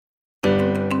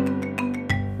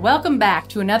Welcome back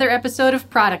to another episode of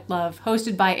Product Love,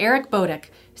 hosted by Eric Bodick,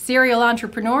 serial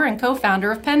entrepreneur and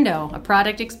co-founder of Pendo, a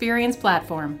product experience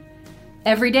platform.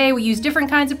 Every day we use different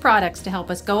kinds of products to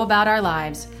help us go about our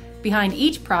lives. Behind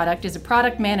each product is a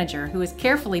product manager who has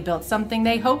carefully built something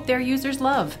they hope their users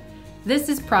love. This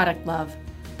is Product Love,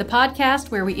 the podcast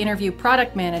where we interview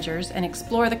product managers and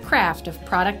explore the craft of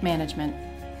product management.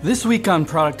 This week on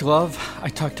Product Love, I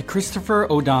talked to Christopher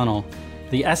O'Donnell,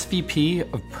 the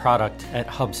SVP of Product at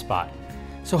Hubspot.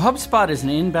 So Hubspot is an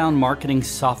inbound marketing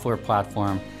software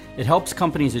platform. It helps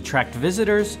companies attract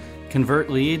visitors, convert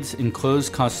leads, and close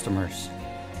customers.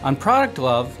 On Product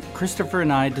Love, Christopher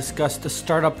and I discussed a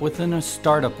startup within a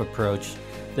startup approach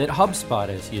that HubSpot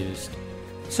has used.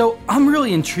 So I'm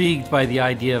really intrigued by the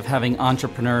idea of having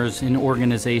entrepreneurs in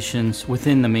organizations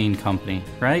within the main company,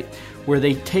 right? Where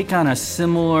they take on a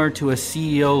similar to a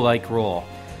CEO-like role.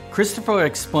 Christopher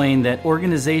explained that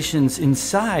organizations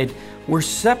inside were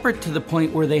separate to the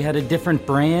point where they had a different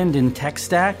brand and tech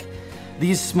stack.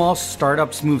 These small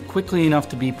startups moved quickly enough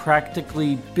to be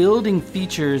practically building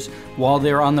features while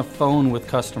they're on the phone with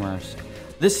customers.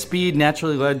 This speed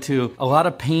naturally led to a lot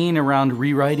of pain around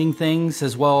rewriting things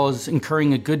as well as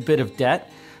incurring a good bit of debt,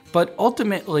 but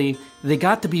ultimately they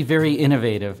got to be very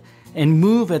innovative and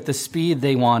move at the speed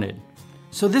they wanted.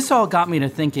 So this all got me to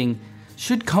thinking,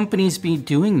 should companies be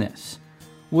doing this?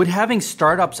 Would having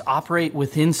startups operate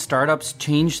within startups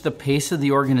change the pace of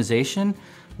the organization?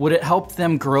 Would it help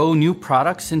them grow new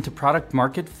products into product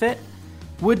market fit?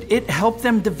 Would it help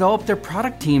them develop their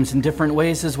product teams in different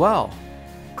ways as well?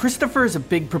 Christopher is a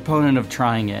big proponent of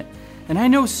trying it, and I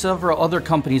know several other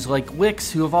companies like Wix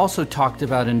who have also talked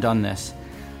about and done this.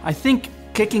 I think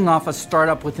kicking off a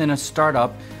startup within a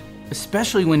startup,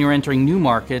 especially when you're entering new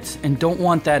markets and don't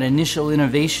want that initial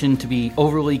innovation to be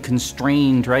overly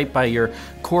constrained, right, by your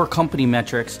core company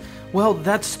metrics, well,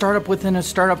 that startup within a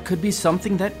startup could be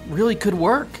something that really could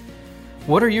work.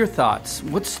 What are your thoughts?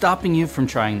 What's stopping you from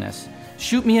trying this?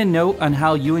 Shoot me a note on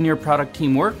how you and your product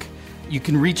team work. You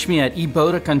can reach me at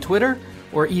ebodick on Twitter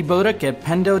or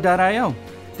ebodick@pendo.io.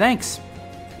 Thanks.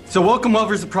 So welcome,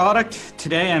 lovers of product.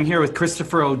 Today I'm here with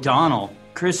Christopher O'Donnell.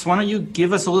 Chris, why don't you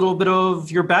give us a little bit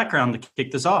of your background to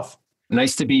kick this off?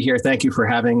 Nice to be here. Thank you for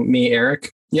having me,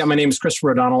 Eric. Yeah, my name is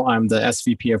Christopher O'Donnell. I'm the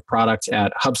SVP of Product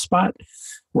at Hubspot.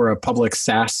 We're a public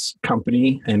SaaS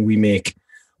company, and we make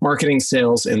marketing,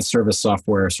 sales, and service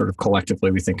software sort of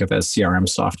collectively we think of as CRM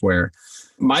software.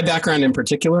 My background in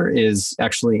particular is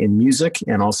actually in music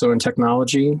and also in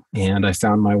technology, and I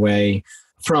found my way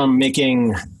from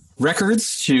making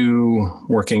records to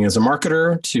working as a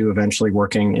marketer to eventually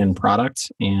working in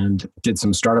product, and did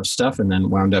some startup stuff and then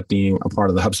wound up being a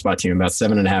part of the HubSpot team about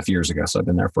 7.5 years ago. So I've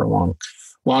been there for a long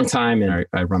time, and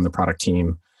I run the product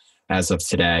team as of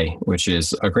today, which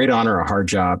is a great honor, a hard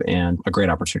job, and a great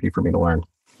opportunity for me to learn.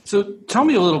 So tell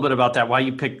me a little bit about that, why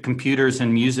you picked computers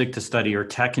and music to study or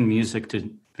tech and music to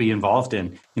be involved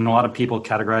in. You know, a lot of people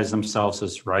categorize themselves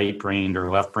as right-brained or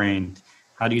left-brained.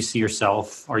 How do you see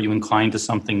yourself? Are you inclined to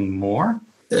something more?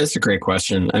 That's a great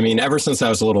question. I mean, ever since I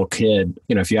was a little kid,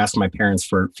 if you ask my parents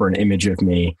for an image of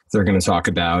me, they're going to talk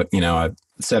about, a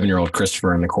 7-year-old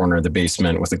Christopher in the corner of the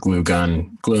basement with a glue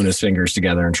gun, gluing his fingers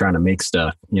together and trying to make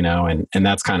stuff, and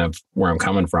that's kind of where I'm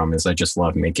coming from. Is I just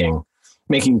love making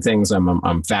things.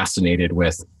 I'm fascinated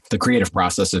with the creative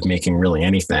process of making really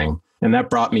anything. And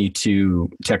that brought me to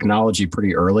technology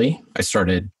pretty early. I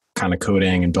started kind of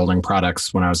coding and building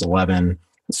products when I was 11.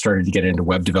 Started to get into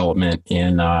web development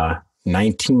in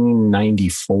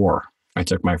 1994. I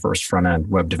took my first front-end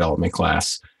web development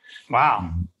class.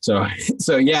 Wow. So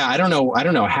yeah, I don't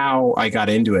know how I got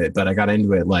into it, but I got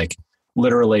into it like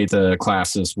literally the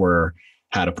classes were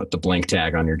how to put the blank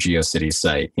tag on your GeoCities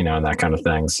site, and that kind of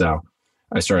thing. So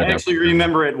I actually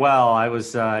remember it well. I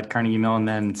was at Carnegie Mellon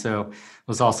then, so I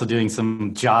was also doing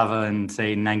some Java in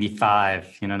say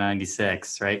 95,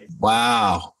 96, right?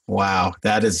 Wow.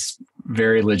 That is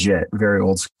very legit, very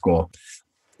old school.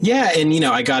 Yeah. And,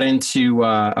 I got into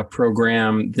a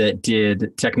program that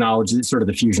did technology, sort of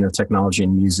the fusion of technology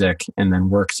and music, and then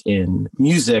worked in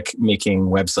music, making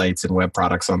websites and web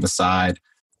products on the side.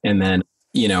 And then,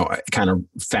 I kind of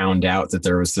found out that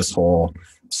there was this whole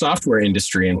software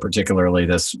industry, and particularly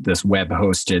this web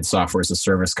hosted software as a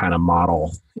service kind of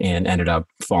model, and ended up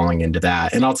falling into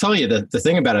that. And I'll tell you the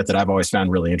thing about it that I've always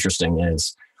found really interesting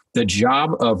is the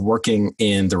job of working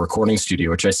in the recording studio,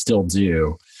 which I still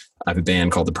do. I have a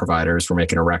band called The Providers. We're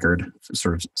making a record,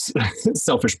 sort of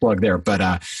selfish plug there,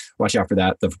 but watch out for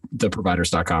that,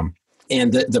 theproviders.com.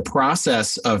 And the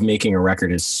process of making a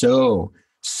record is so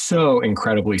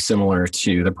incredibly similar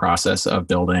to the process of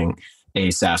building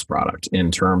a SaaS product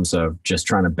in terms of just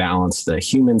trying to balance the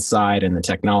human side and the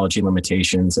technology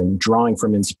limitations and drawing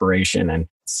from inspiration and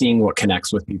seeing what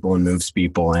connects with people and moves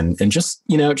people and just,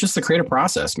 just the creative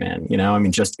process, man. I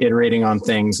mean, just iterating on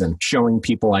things and showing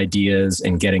people ideas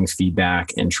and getting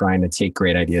feedback and trying to take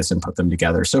great ideas and put them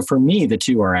together. So for me, the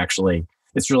two are actually,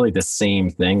 it's really the same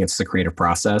thing. It's the creative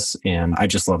process. And I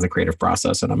just love the creative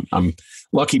process. And I'm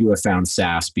lucky to have found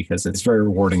SaaS because it's very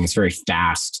rewarding. It's very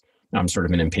fast. I'm sort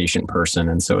of an impatient person.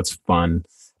 And so it's fun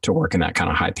to work in that kind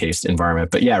of high-paced environment.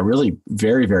 But yeah, really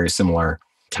very, very similar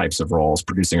types of roles,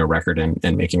 producing a record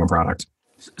and making a product.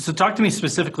 So talk to me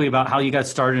specifically about how you got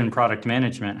started in product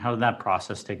management. How did that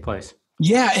process take place?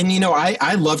 Yeah. And,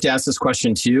 I love to ask this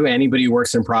question too. Anybody who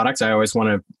works in products, I always want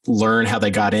to learn how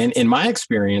they got in. In my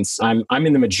experience, I'm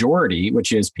in the majority,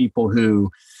 which is people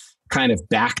who kind of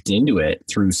backed into it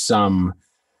through some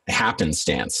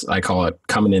happenstance. I call it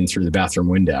coming in through the bathroom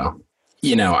window.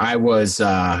 I was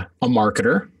a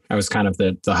marketer. I was kind of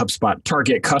the HubSpot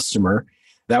target customer.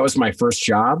 That was my first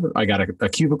job. I got a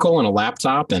cubicle and a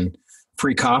laptop and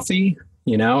free coffee,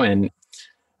 and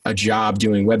a job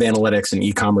doing web analytics and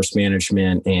e-commerce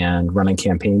management and running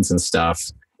campaigns and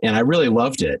stuff. And I really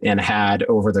loved it and had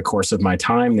over the course of my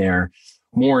time there,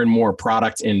 more and more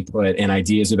product input and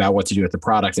ideas about what to do with the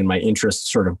product. And my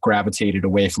interests sort of gravitated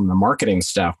away from the marketing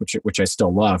stuff, which I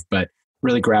still love, but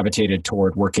really gravitated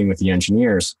toward working with the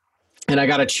engineers. And I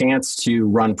got a chance to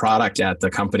run product at the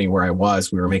company where I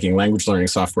was. We were making language learning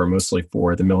software mostly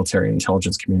for the military and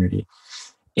intelligence community.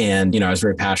 And, I was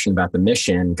very passionate about the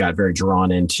mission, got very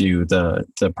drawn into the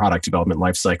product development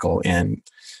lifecycle. And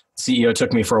CEO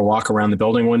took me for a walk around the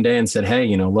building one day and said, hey,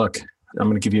 look, I'm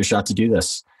going to give you a shot to do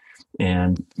this.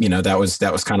 And, that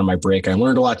was kind of my break. I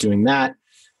learned a lot doing that.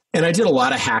 And I did a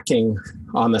lot of hacking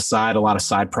on the side, a lot of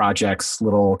side projects,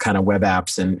 little kind of web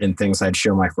apps and things I'd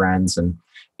show my friends and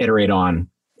iterate on.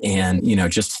 And,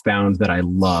 just found that I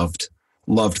loved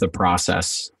the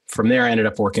process. From there, I ended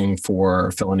up working for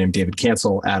a fellow named David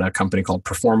Cancel at a company called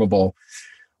Performable,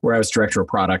 where I was director of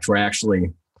product, where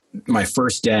actually my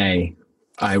first day,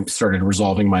 I started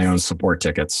resolving my own support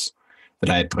tickets that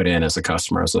I had put in as a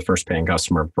customer. I was the first paying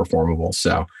customer of Performable.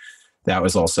 So that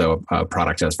was also a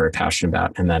product I was very passionate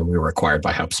about. And then we were acquired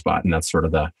by HubSpot. And that's sort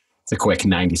of the quick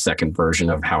 90-second version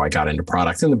of how I got into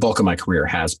product. And the bulk of my career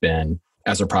has been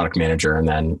as a product manager and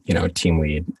then, team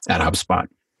lead at HubSpot.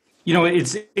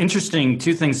 It's interesting.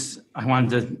 Two things I wanted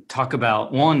to talk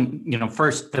about. One,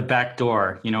 first, the back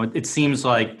door. It seems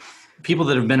like people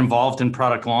that have been involved in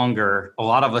product longer, a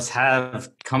lot of us have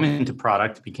come into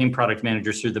product, became product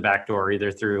managers through the back door,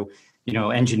 either through,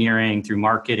 engineering, through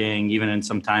marketing, even and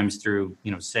sometimes through,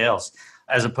 sales,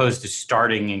 as opposed to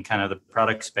starting in kind of the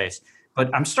product space. But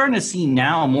I'm starting to see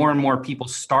now more and more people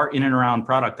start in and around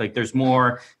product. Like there's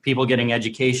more people getting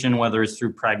education, whether it's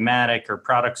through Pragmatic or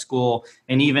product school,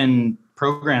 and even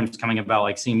programs coming about,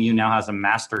 like CMU now has a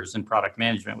master's in product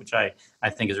management, which I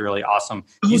think is really awesome.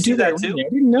 You see that too? I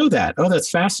didn't know that. Oh, that's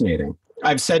fascinating.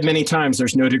 I've said many times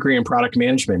there's no degree in product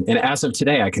management. And as of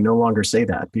today, I can no longer say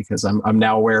that because I'm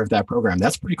now aware of that program.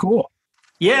 That's pretty cool.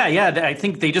 Yeah. I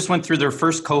think they just went through their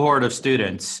first cohort of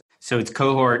students. So it's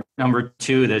cohort number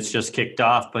 2 that's just kicked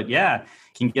off. But yeah,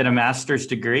 can get a master's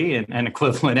degree and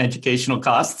equivalent educational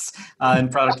costs in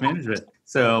product management.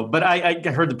 So, but I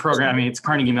heard the program. I mean, it's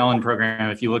Carnegie Mellon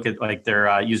program. If you look at like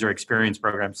their user experience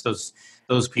programs,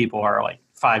 those people are like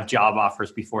 5 job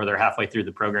offers before they're halfway through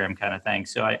the program kind of thing.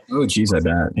 So I bet.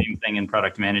 Same thing in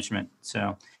product management.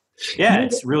 So yeah,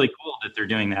 it's really cool that they're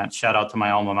doing that. Shout out to my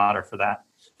alma mater for that.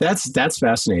 That's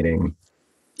fascinating.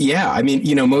 Yeah. I mean,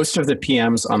 most of the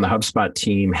PMs on the HubSpot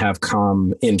team have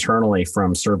come internally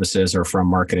from services or from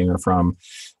marketing or from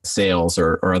sales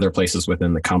or other places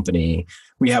within the company.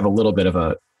 We have a little bit of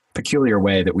a peculiar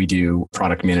way that we do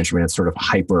product management. It's sort of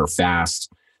hyper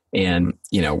fast. And,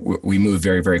 we move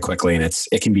very, very quickly. And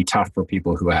it can be tough for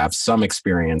people who have some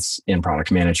experience in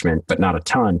product management, but not a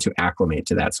ton to acclimate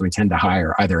to that. So we tend to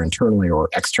hire either internally or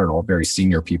external, very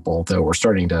senior people, though we're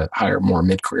starting to hire more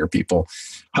mid-career people.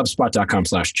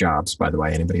 HubSpot.com/jobs, by the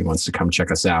way, anybody who wants to come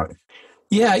check us out.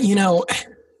 Yeah,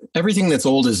 everything that's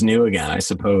old is new again, I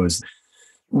suppose.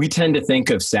 We tend to think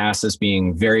of SaaS as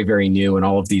being very, very new in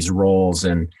all of these roles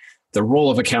and the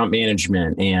role of account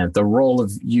management and the role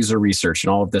of user research and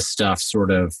all of this stuff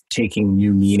sort of taking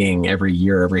new meaning every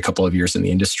year, every couple of years in the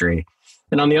industry.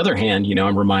 And on the other hand,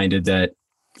 I'm reminded that,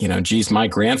 my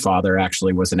grandfather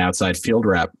actually was an outside field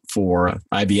rep for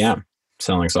IBM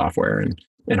selling software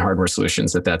and hardware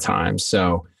solutions at that time.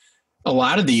 So a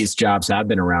lot of these jobs have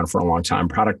been around for a long time.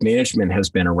 Product management has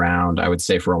been around, I would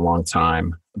say, for a long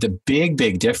time. The big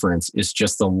difference is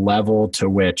just the level to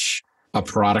which a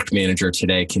product manager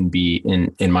today can be,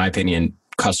 in my opinion,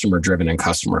 customer driven and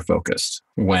customer focused.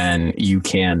 When you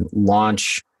can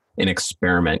launch an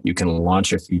experiment, you can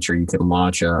launch a feature, you can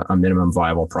launch a minimum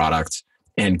viable product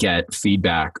and get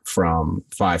feedback from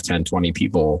 5, 10, 20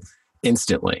 people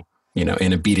instantly, in a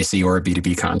B2C or a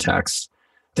B2B context.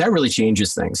 That really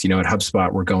changes things. At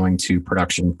HubSpot, we're going to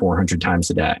production 400 times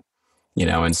a day,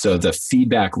 and so the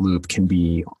feedback loop can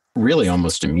be really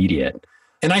almost immediate.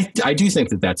 And I do think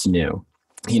that that's new.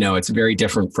 It's very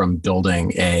different from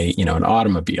building an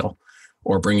automobile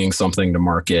or bringing something to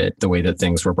market the way that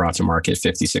things were brought to market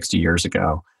 50, 60 years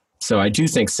ago. So I do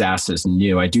think SaaS is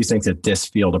new. I do think that this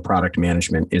field of product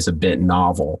management is a bit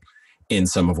novel in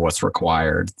some of what's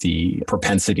required. The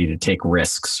propensity to take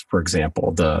risks, for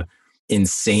example, the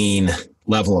insane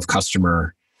level of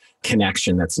customer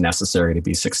connection that's necessary to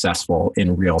be successful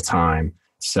in real time.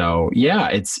 So yeah,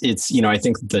 it's I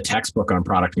think the textbook on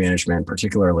product management,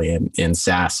 particularly in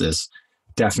SaaS, is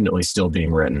definitely still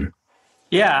being written.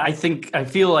 Yeah, I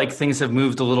feel like things have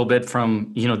moved a little bit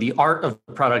from, the art of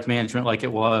product management like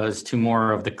it was to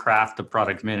more of the craft of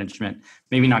product management.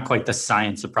 Maybe not quite the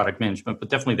science of product management, but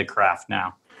definitely the craft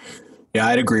now. Yeah,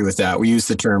 I'd agree with that. We use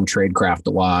the term tradecraft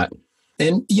a lot.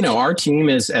 And, our team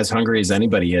is as hungry as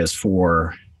anybody is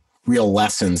for real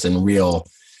lessons and real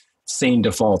sane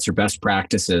defaults or best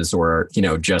practices or,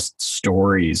 just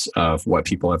stories of what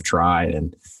people have tried.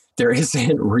 And there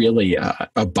isn't really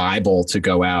a Bible to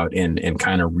go out and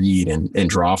kind of read and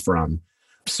draw from.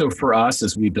 So for us,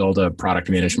 as we build a product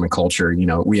management culture,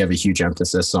 we have a huge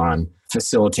emphasis on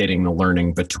facilitating the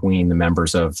learning between the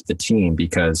members of the team,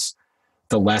 because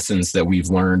the lessons that we've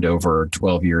learned over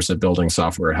 12 years of building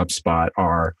software at HubSpot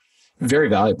are very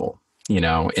valuable,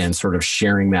 and sort of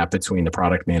sharing that between the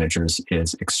product managers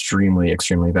is extremely,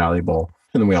 extremely valuable.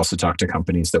 And then we also talk to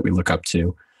companies that we look up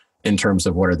to in terms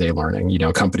of what are they learning,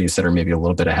 companies that are maybe a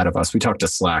little bit ahead of us. We talk to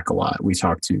Slack a lot. We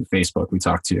talk to Facebook. We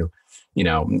talk to,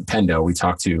 Pendo. We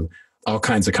talk to all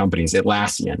kinds of companies.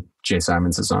 Atlassian, Jay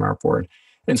Simons is on our board.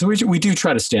 And so we do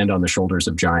try to stand on the shoulders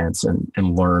of giants and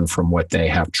learn from what they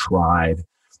have tried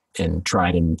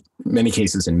in many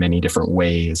cases in many different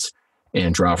ways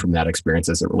and draw from that experience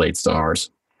as it relates to ours.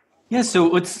 Yeah, so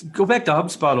let's go back to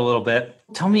HubSpot a little bit.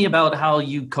 Tell me about how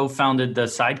you co-founded the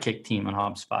Sidekick team on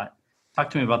HubSpot. Talk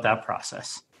to me about that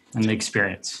process and the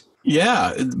experience.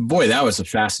 Yeah, boy, that was a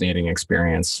fascinating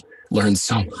experience. Learned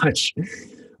so much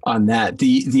on that.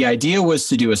 The idea was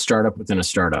to do a startup within a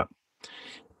startup.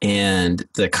 And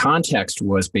the context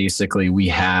was basically we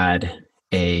had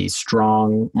a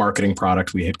strong marketing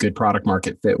product. We had good product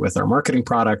market fit with our marketing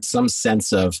product, some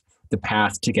sense of the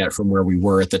path to get from where we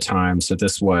were at the time. So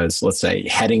this was, let's say,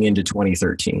 heading into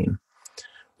 2013. It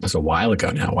was a while ago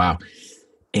now. Wow.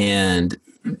 And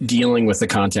dealing with the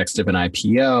context of an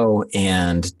IPO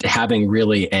and having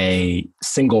really a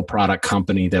single product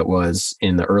company that was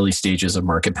in the early stages of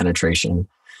market penetration.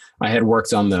 I had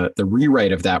worked on the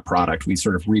rewrite of that product. We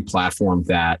sort of replatformed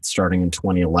that starting in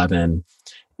 2011.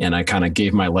 And I kind of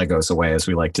gave my Legos away, as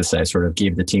we like to say, sort of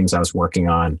gave the teams I was working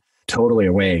on totally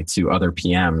away to other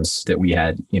PMs that we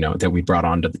had, that we brought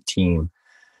onto the team.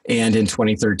 And in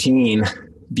 2013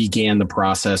 began the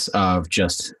process of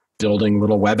just building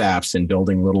little web apps and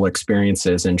building little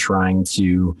experiences and trying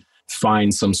to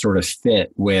find some sort of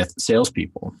fit with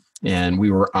salespeople. And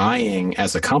we were eyeing,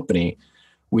 as a company,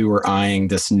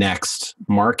 this next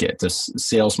market, this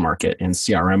sales market and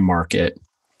CRM market,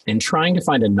 and trying to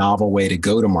find a novel way to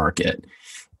go to market.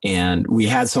 And we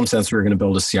had some sense we were going to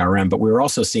build a CRM, but we were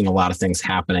also seeing a lot of things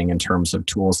happening in terms of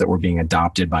tools that were being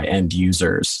adopted by end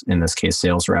users, in this case,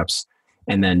 sales reps,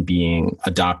 and then being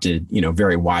adopted,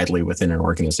 very widely within an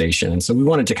organization. And so we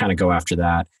wanted to kind of go after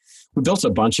that. We built a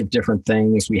bunch of different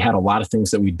things. We had a lot of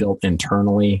things that we built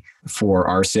internally for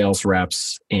our sales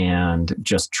reps and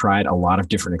just tried a lot of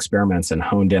different experiments and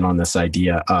honed in on this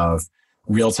idea of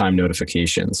real-time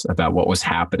notifications about what was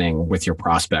happening with your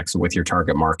prospects, with your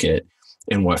target market,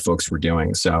 and what folks were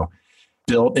doing. So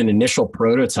built an initial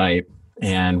prototype,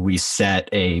 and we set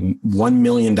a $1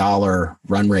 million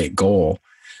run rate goal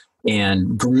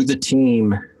and grew the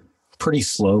team pretty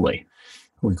slowly.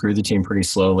 We grew the team pretty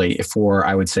slowly for,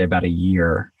 I would say, about a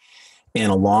year.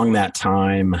 And along that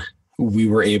time, we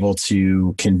were able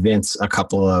to convince a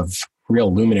couple of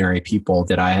real luminary people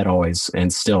that I had always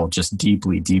and still just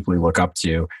deeply, deeply look up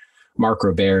to. Mark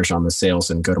Roberge on the sales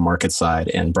and go-to-market side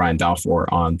and Brian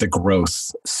Balfour on the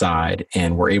growth side.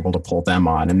 And we're able to pull them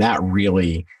on. And that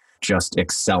really just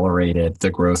accelerated the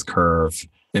growth curve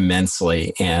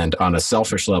immensely. And on a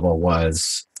selfish level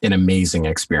was an amazing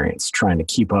experience trying to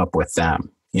keep up with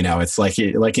them. It's like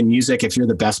in music, if you're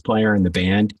the best player in the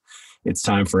band, it's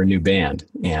time for a new band.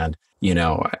 And,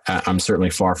 I'm certainly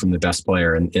far from the best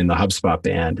player in the HubSpot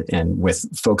band. And with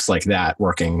folks like that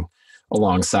working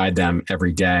alongside them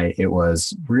every day, it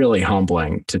was really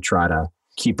humbling to try to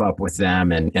keep up with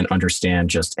them and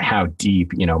understand just how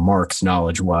deep, Mark's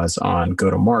knowledge was on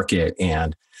go-to-market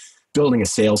and building a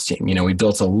sales team. We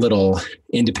built a little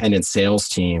independent sales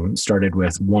team, started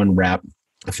with one rep,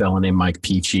 a fellow named Mike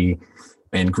Peachy,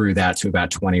 and grew that to about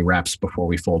 20 reps before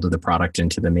we folded the product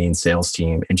into the main sales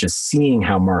team. And just seeing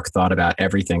how Mark thought about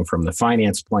everything from the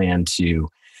finance plan to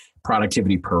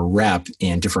productivity per rep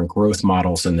and different growth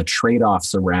models and the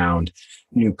trade-offs around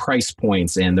new price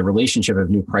points and the relationship of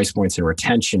new price points and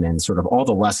retention and sort of all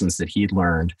the lessons that he'd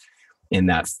learned in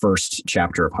that first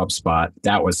chapter of HubSpot,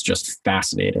 that was just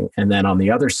fascinating. And then on the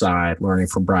other side, learning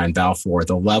from Brian Balfour,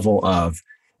 the level of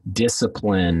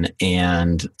discipline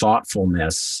and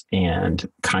thoughtfulness and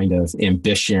kind of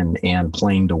ambition and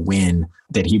playing to win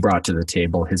that he brought to the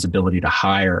table, his ability to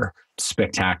hire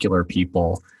spectacular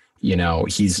people.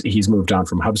 He's moved on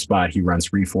from HubSpot. He runs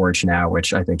Reforge now,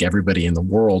 which I think everybody in the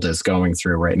world is going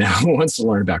through right now who wants to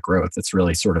learn about growth. It's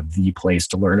really sort of the place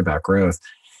to learn about growth.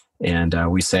 And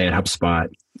we say at HubSpot,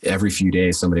 every few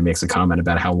days, somebody makes a comment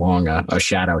about how long a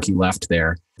shadow he left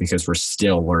there, because we're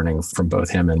still learning from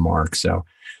both him and Mark. So,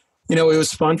 it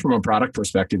was fun from a product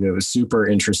perspective. It was super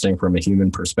interesting from a human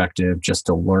perspective, just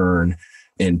to learn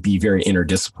and be very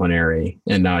interdisciplinary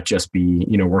and not just be,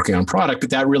 working on product.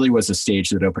 But that really was a stage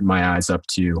that opened my eyes up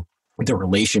to the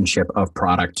relationship of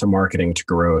product to marketing to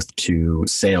growth to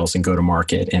sales and go to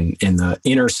market and the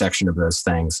intersection of those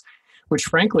things, which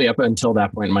frankly, up until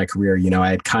that point in my career,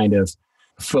 I had kind of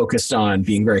focused on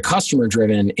being very customer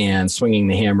driven and swinging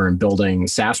the hammer and building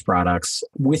SaaS products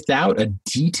without a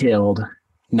detailed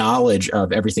knowledge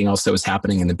of everything else that was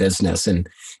happening in the business. And,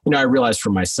 I realized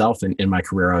for myself in my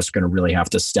career, I was going to really have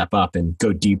to step up and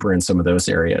go deeper in some of those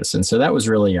areas. And so that was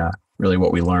really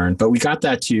what we learned. But we got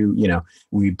that to,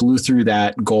 we blew through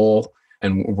that goal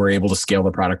and were able to scale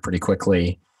the product pretty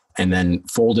quickly, and then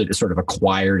sort of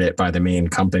acquired it by the main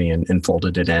company and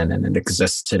folded it in. And it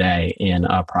exists today in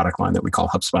a product line that we call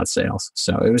HubSpot Sales.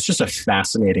 So it was just a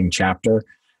fascinating chapter.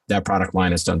 That product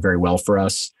line has done very well for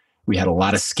us. We had a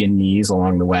lot of skin knees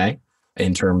along the way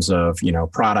in terms of,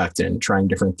 product and trying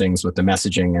different things with the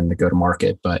messaging and the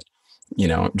go-to-market. But,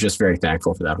 just very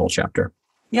thankful for that whole chapter.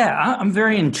 Yeah, I'm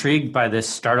very intrigued by this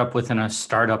startup within a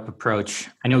startup approach.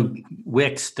 I know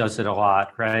Wix does it a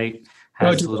lot, right?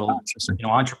 Has little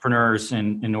entrepreneurs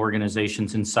and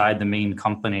organizations inside the main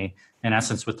company, in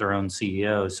essence, with their own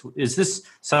CEOs. Is this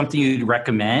something you'd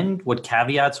recommend? What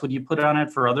caveats would you put on it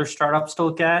for other startups to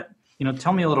look at?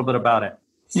 Tell me a little bit about it.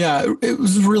 Yeah, it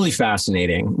was really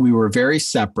fascinating. We were very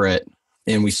separate,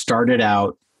 and we started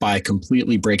out by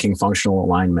completely breaking functional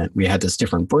alignment. We had this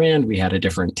different brand. We had a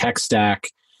different tech stack,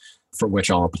 for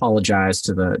which I'll apologize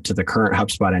to the current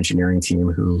HubSpot engineering team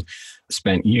who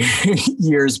spent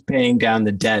years paying down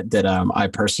the debt that I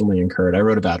personally incurred. I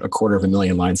wrote about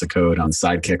 250,000 lines of code on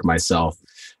Sidekick myself,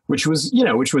 which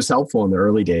was helpful in the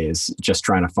early days, just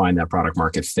trying to find that product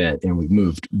market fit. And we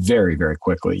moved very, very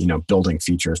quickly, building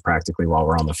features practically while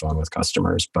we're on the phone with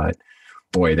customers. But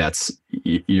boy,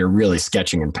 you're really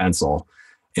sketching in pencil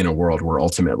in a world where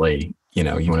ultimately, you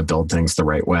want to build things the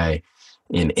right way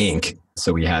in ink.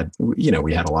 So we had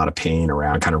a lot of pain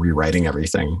around kind of rewriting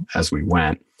everything as we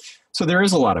went. So there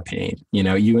is a lot of pain.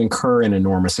 You incur an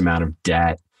enormous amount of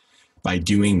debt by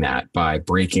doing that, by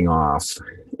breaking off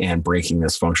and breaking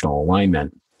this functional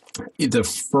alignment.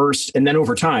 And then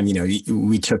over time,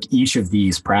 we took each of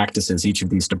these practices, each of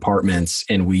these departments,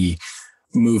 and we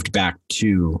moved back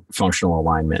to functional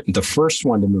alignment. The first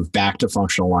one to move back to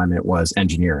functional alignment was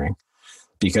engineering,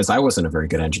 because I wasn't a very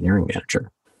good engineering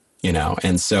manager,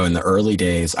 and so in the early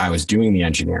days, I was doing the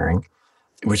engineering,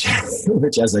 which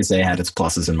as I say, had its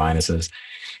pluses and minuses.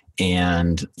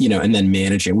 And, and then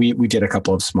managing, we did a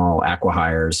couple of small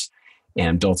acqui-hires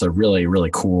and built a really, really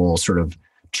cool sort of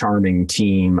charming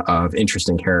team of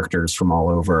interesting characters from all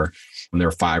over. And there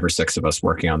were 5 or 6 of us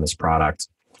working on this product,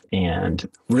 and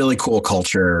really cool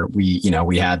culture. We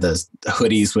had the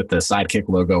hoodies with the Sidekick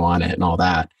logo on it and all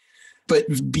that.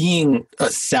 But being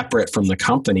separate from the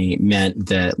company meant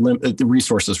that the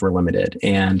resources were limited,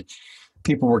 and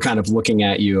people were kind of looking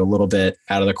at you a little bit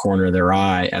out of the corner of their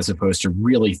eye, as opposed to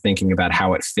really thinking about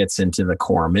how it fits into the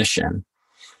core mission,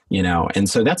 And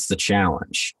so that's the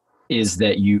challenge, is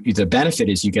that the benefit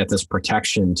is you get this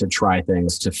protection to try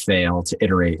things, to fail, to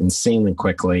iterate insanely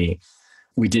quickly.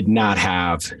 We did not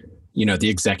have, the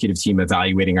executive team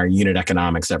evaluating our unit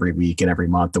economics every week and every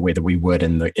month the way that we would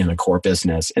in the core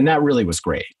business. And that really was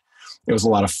great. It was a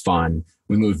lot of fun.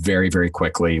 We moved very, very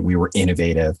quickly. We were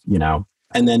innovative,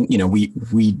 and then,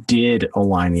 we did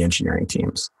align the engineering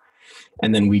teams.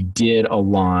 And then we did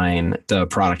align the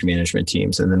product management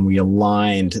teams. And then we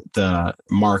aligned the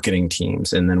marketing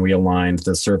teams. And then we aligned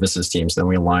the services teams. Then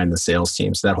we aligned the sales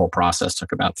teams. That whole process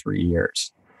took about 3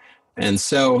 years. And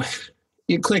so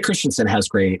Clay Christensen has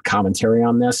great commentary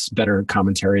on this, better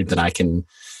commentary than I can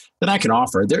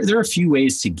offer. There are a few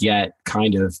ways to get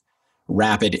kind of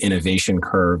rapid innovation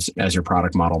curves as your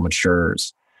product model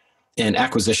matures. And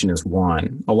acquisition is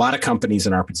one. A lot of companies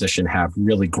in our position have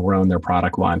really grown their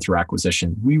product line through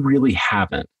acquisition. We really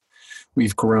haven't.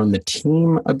 We've grown the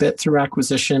team a bit through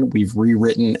acquisition. We've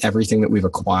rewritten everything that we've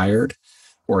acquired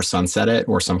or sunset it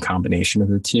or some combination of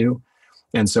the two.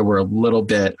 And so we're a little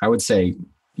bit, I would say,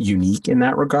 unique in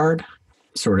that regard.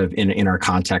 Sort of in our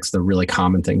context, the really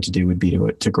common thing to do would be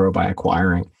to grow by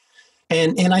acquiring.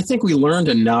 And I think we learned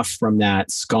enough from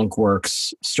that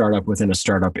skunkworks startup within a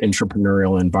startup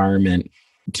entrepreneurial environment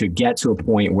to get to a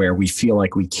point where we feel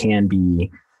like we can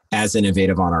be as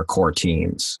innovative on our core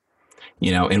teams,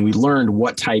 and we learned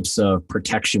what types of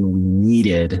protection we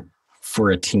needed for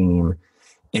a team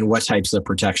and what types of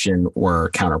protection were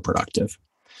counterproductive.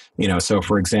 So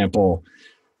for example,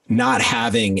 not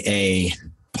having a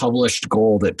published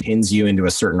goal that pins you into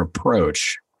a certain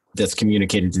approach that's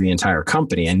communicated to the entire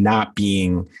company and not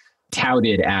being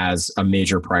touted as a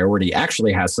major priority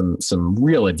actually has some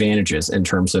real advantages in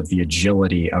terms of the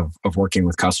agility of working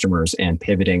with customers and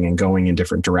pivoting and going in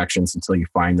different directions until you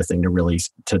find the thing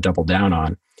to double down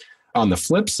on. On the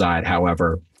flip side,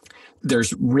 however,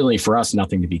 there's really for us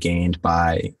nothing to be gained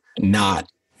by not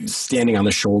standing on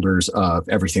the shoulders of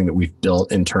everything that we've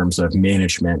built in terms of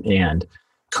management and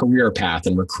career path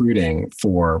and recruiting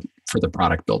for the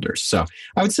product builders. So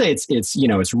I would say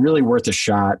it's really worth a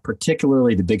shot,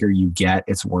 particularly the bigger you get,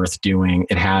 it's worth doing.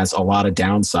 It has a lot of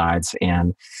downsides.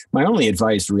 And my only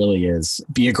advice really is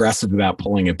be aggressive about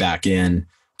pulling it back in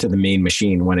to the main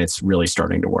machine when it's really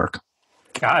starting to work.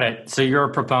 Got it. So you're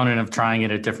a proponent of trying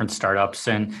it at different startups.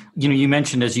 And, you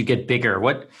mentioned as you get bigger,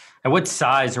 at what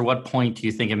size or what point do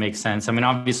you think it makes sense? I mean,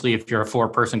 obviously, if you're a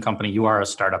 4-person company, you are a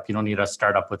startup. You don't need a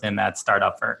startup within that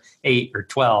startup for 8 or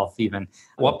 12 even. At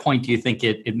what point do you think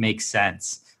it makes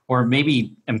sense? Or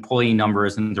maybe employee number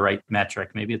isn't the right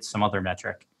metric. Maybe it's some other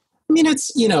metric. I mean,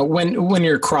 it's, when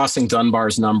you're crossing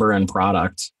Dunbar's number and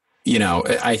product,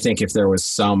 I think if there was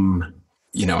some,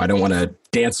 I don't want to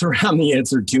dance around the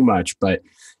answer too much, but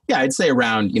yeah, I'd say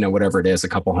around, whatever it is, a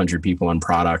couple hundred people in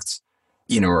products.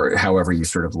 Or however you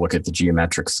sort of look at the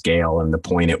geometric scale and the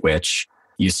point at which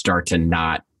you start to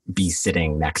not be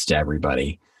sitting next to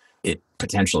everybody, it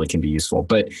potentially can be useful.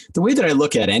 But the way that I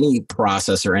look at any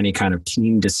process or any kind of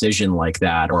team decision like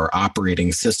that or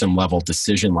operating system level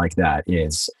decision like that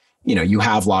is, you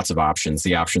have lots of options.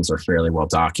 The options are fairly well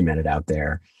documented out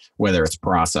there, whether it's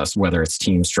process, whether it's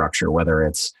team structure, whether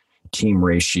it's team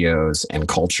ratios and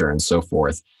culture and so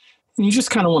forth. And you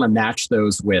just kind of want to match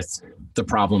those with the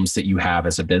problems that you have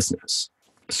as a business.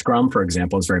 Scrum, for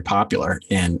example, is very popular.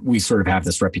 And we sort of have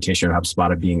this reputation at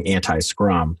HubSpot of being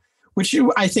anti-Scrum, which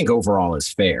I think overall is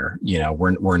fair.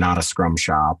 We're not a Scrum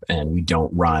shop and we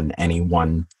don't run any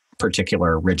one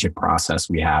particular rigid process.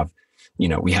 We have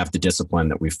the discipline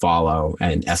that we follow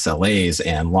and SLAs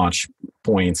and launch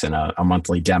points and a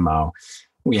monthly demo.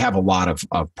 We have a lot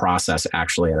of process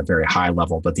actually at a very high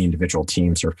level, but the individual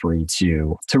teams are free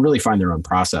to really find their own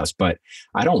process. But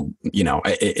I don't,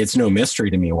 it's no mystery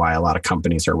to me why a lot of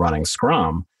companies are running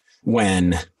Scrum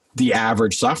when the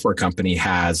average software company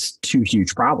has 2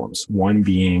 huge problems. One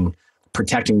being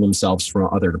protecting themselves from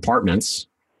other departments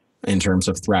in terms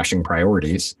of thrashing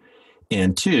priorities,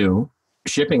 and 2,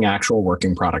 shipping actual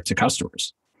working product to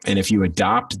customers. And if you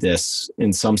adopt this,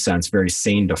 in some sense, very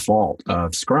sane default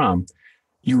of Scrum,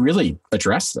 you really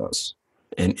address those.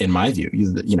 In my view,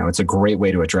 it's a great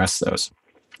way to address those.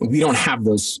 We don't have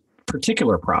those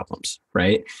particular problems,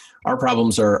 right? Our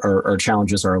problems our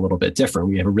challenges are a little bit different.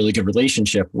 We have a really good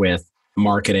relationship with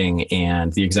marketing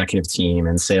and the executive team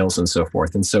and sales and so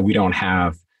forth. And so we don't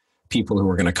have people who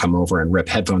are going to come over and rip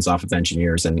headphones off of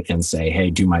engineers and say, hey,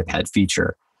 do my pet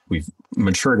feature. We've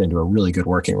matured into a really good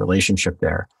working relationship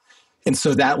there. And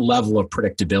so that level of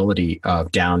predictability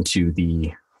of down to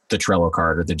the Trello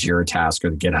card or the Jira task or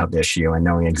the GitHub issue and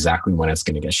knowing exactly when it's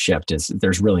going to get shipped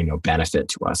there's really no benefit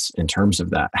to us in terms of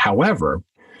that. However,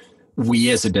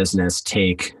 we as a business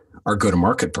take our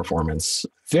go-to-market performance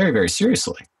very, very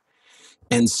seriously.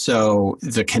 And so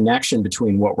the connection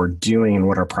between what we're doing and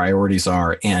what our priorities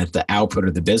are and the output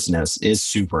of the business is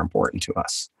super important to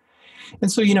us.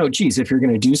 And so, geez, if you're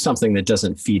going to do something that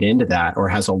doesn't feed into that or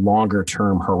has a longer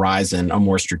term horizon, a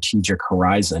more strategic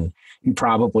horizon, you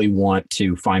probably want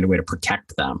to find a way to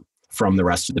protect them from the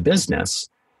rest of the business.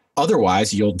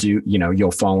 Otherwise,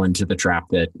 you'll fall into the trap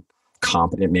that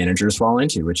competent managers fall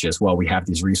into, which is, well, we have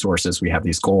these resources, we have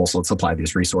these goals, let's apply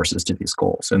these resources to these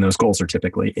goals. And those goals are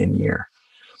typically in year.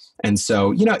 And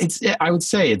so, I would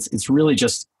say it's really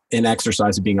just an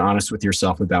exercise of being honest with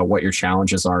yourself about what your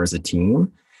challenges are as a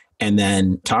team, and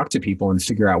then talk to people and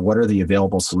figure out what are the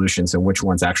available solutions and which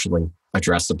ones actually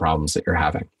address the problems that you're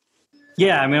having.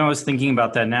 Yeah, I was thinking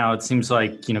about that now. It seems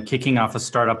like, kicking off a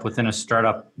startup within a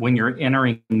startup when you're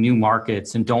entering new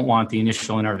markets and don't want the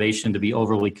initial innovation to be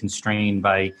overly constrained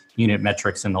by unit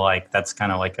metrics and the like, that's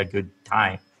kind of like a good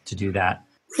time to do that.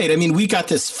 Right. We got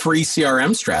this free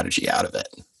CRM strategy out of it.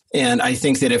 And I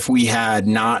think that if we had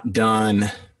not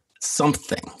done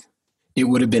something, it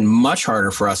would have been much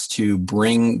harder for us to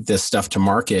bring this stuff to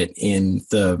market in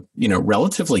the,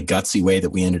 relatively gutsy way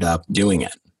that we ended up doing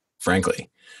it, frankly.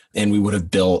 And we would have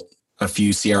built a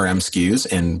few CRM SKUs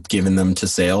and given them to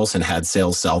sales and had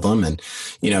sales sell them. And,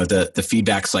 the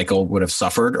feedback cycle would have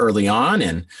suffered early on.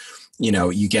 And,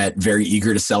 you get very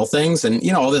eager to sell things and,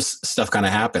 all this stuff kind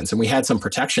of happens. And we had some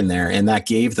protection there. And that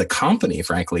gave the company,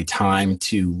 frankly, time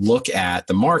to look at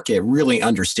the market, really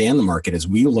understand the market as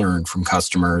we learned from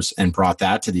customers and brought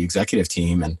that to the executive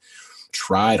team and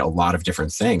tried a lot of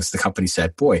different things. The company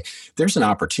said, boy, there's an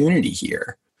opportunity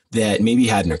here that maybe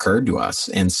hadn't occurred to us.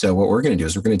 And so what we're going to do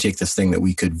is we're going to take this thing that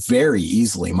we could very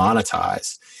easily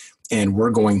monetize and we're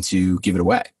going to give it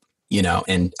away,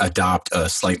 and adopt a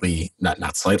slightly,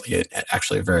 not slightly,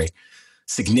 actually a very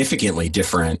significantly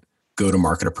different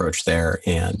go-to-market approach there.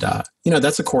 And,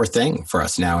 that's a core thing for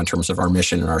us now in terms of our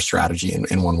mission and our strategy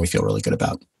and one we feel really good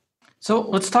about. So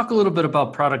let's talk a little bit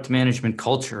about product management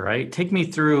culture, right? Take me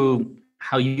through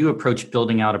how you approach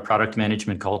building out a product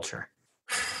management culture.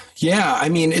 Yeah,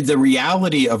 the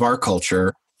reality of our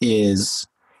culture is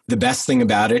the best thing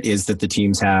about it is that the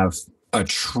teams have a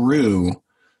true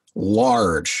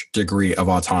large degree of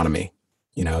autonomy.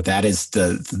 That is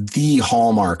the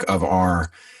hallmark of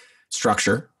our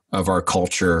structure, of our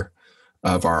culture,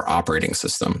 of our operating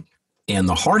system. And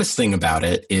the hardest thing about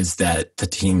it is that the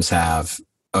teams have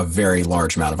a very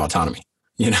large amount of autonomy,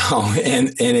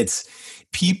 and it's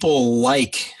people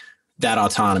like that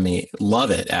autonomy, love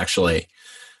it actually.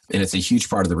 And it's a huge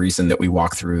part of the reason that we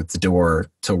walk through the door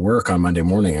to work on Monday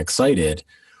morning excited.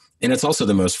 And it's also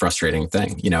the most frustrating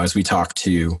thing, as we talk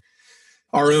to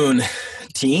our own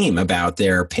team about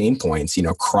their pain points,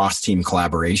 cross-team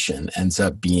collaboration ends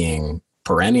up being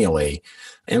perennially,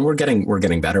 and we're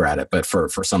getting better at it, but for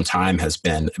some time has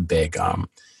been a big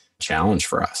challenge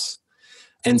for us.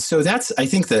 And so I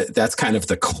think that's kind of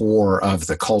the core of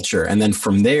the culture. And then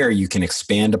from there, you can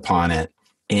expand upon it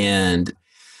and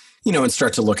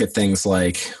start to look at things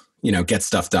like, get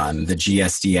stuff done, the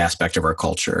GSD aspect of our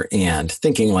culture, and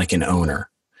thinking like an owner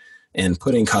and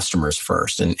putting customers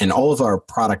first and all of our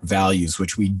product values,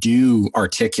 which we do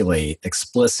articulate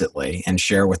explicitly and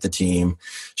share with the team,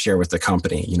 share with the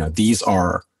company. These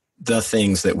are the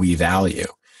things that we value.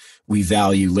 We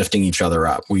value lifting each other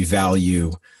up. We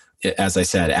value, as I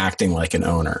said, acting like an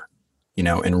owner,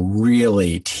 and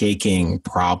really taking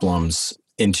problems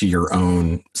into your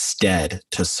own stead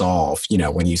to solve,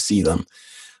 when you see them.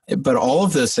 But all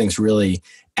of those things really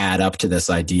add up to this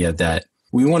idea that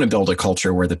we want to build a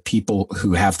culture where the people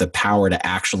who have the power to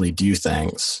actually do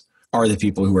things are the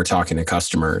people who are talking to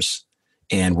customers,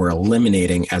 and we're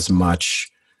eliminating as much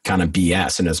kind of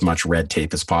BS and as much red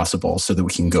tape as possible so that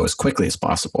we can go as quickly as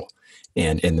possible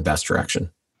and in the best direction.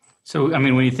 So,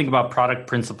 when you think about product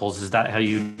principles, is that how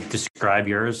you describe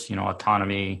yours?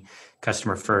 Autonomy,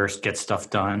 customer first, get stuff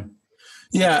done?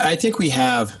 Yeah, I think we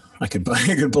have, I could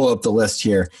pull up the list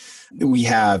here. We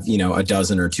have, a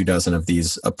dozen or 24 of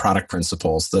these product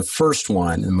principles. The first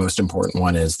one, the most important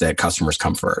one, is that customers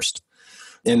come first.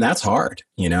 And that's hard.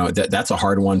 That's a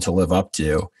hard one to live up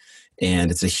to. And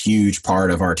it's a huge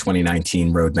part of our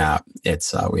 2019 roadmap.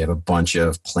 We have a bunch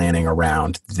of planning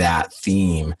around that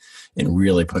theme and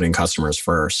really putting customers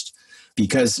first.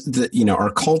 Because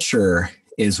our culture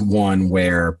is one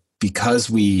where, because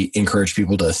we encourage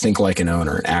people to think like an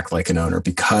owner and act like an owner,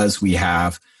 because we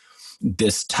have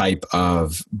this type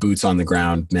of boots on the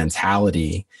ground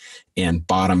mentality and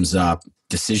bottoms up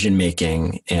decision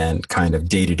making and kind of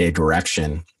day-to-day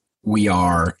direction, we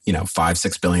are,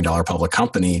 $5-6 billion public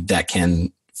company that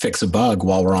can fix a bug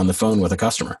while we're on the phone with a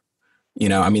customer.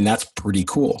 That's pretty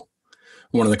cool.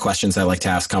 One of the questions I like to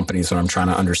ask companies when I'm trying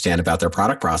to understand about their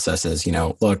product process is,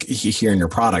 look, here in your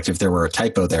product, if there were a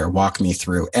typo there, walk me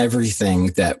through everything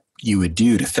that you would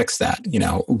do to fix that.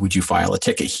 Would you file a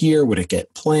ticket here? Would it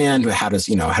get planned? How does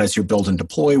your build and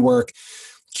deploy work?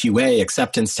 QA,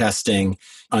 acceptance testing,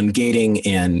 ungating,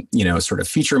 and, sort of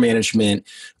feature management,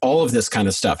 all of this kind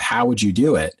of stuff. How would you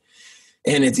do it?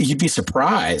 And you'd be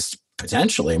surprised,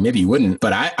 potentially, maybe you wouldn't,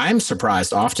 but I'm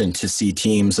surprised often to see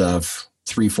teams of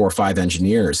 3, 4, 5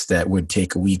 engineers that would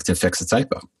take a week to fix a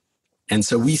typo. And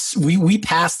so we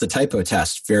pass the typo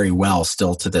test very well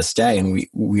still to this day, and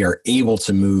we are able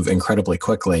to move incredibly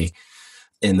quickly,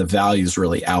 and the values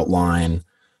really outline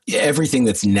everything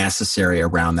that's necessary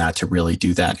around that to really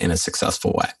do that in a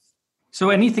successful way. So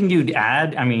anything you'd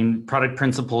add? I mean, product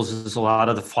principles is a lot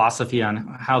of the philosophy on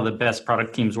how the best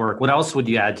product teams work. What else would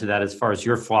you add to that as far as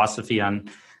your philosophy on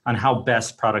how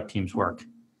best product teams work?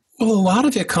 Well, a lot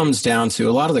of it comes down to,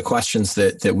 a lot of the questions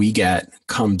that we get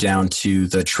come down to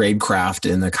the tradecraft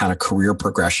and the kind of career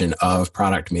progression of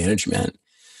product management.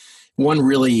 One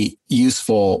really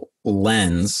useful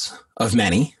lens of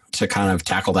many to kind of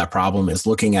tackle that problem is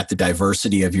looking at the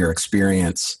diversity of your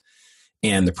experience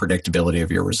and the predictability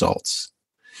of your results.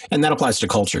 And that applies to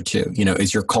culture too.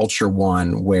 Is your culture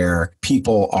one where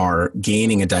people are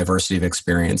gaining a diversity of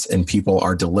experience and people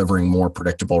are delivering more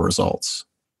predictable results?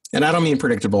 And I don't mean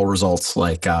predictable results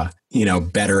like,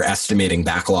 better estimating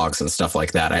backlogs and stuff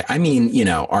like that. I mean,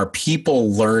 are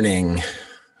people learning,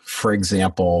 for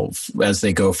example, as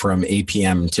they go from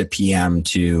APM to PM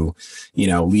to,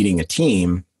 leading a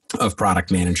team of product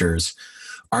managers,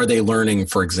 are they learning,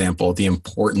 for example, the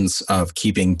importance of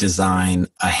keeping design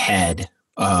ahead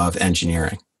of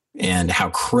engineering and how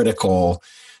critical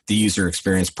the user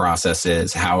experience process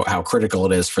is, how critical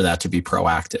it is for that to be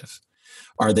proactive?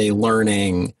 Are they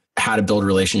learning how to build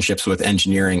relationships with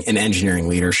engineering and engineering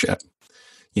leadership?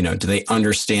 Do they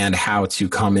understand how to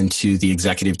come into the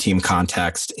executive team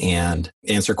context and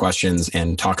answer questions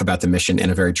and talk about the mission in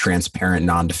a very transparent,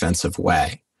 non-defensive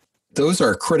way? Those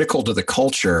are critical to the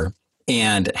culture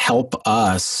and help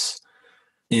us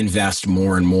invest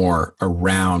more and more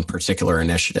around particular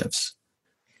initiatives.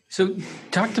 So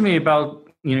talk to me about,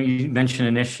 you mentioned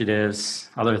initiatives,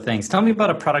 other things. Tell me about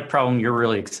a product problem you're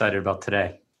really excited about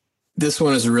today. This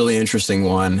one is a really interesting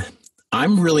one.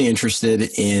 I'm really interested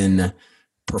in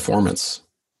performance.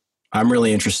 I'm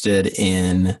really interested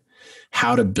in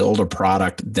how to build a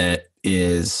product that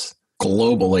is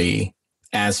globally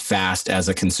as fast as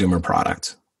a consumer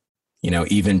product.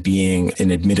 Even being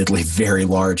an admittedly very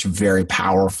large, very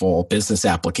powerful business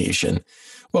application.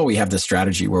 Well, we have this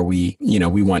strategy where we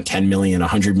want 10 million,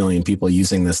 100 million people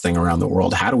using this thing around the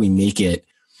world. How do we make it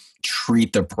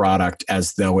treat the product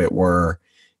as though it were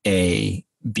a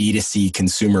B2C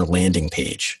consumer landing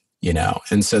page,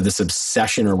 And so this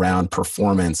obsession around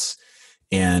performance,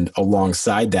 and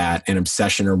alongside that, an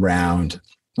obsession around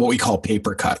what we call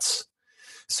paper cuts.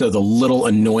 So the little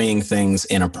annoying things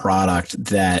in a product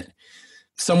that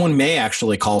someone may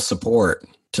actually call support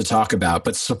to talk about,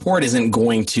 but support isn't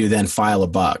going to then file a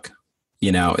bug.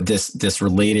 This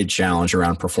related challenge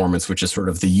around performance, which is sort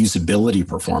of the usability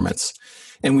performance.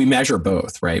 And we measure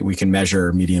both, right? We can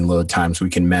measure median load times, we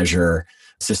can measure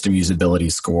system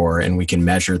usability score, and we can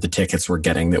measure the tickets we're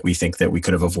getting that we think that we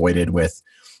could have avoided with,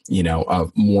 a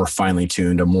more finely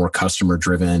tuned, a more customer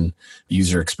driven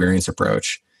user experience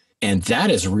approach. And that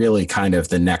is really kind of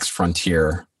the next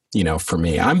frontier, for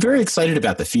me. I'm very excited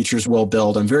about the features we'll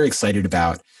build. I'm very excited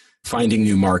about finding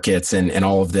new markets and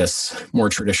all of this more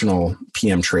traditional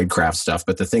PM tradecraft stuff.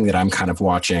 But the thing that I'm kind of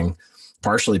watching,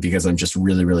 partially because I'm just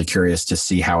really, really curious to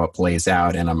see how it plays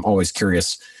out. And I'm always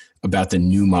curious about the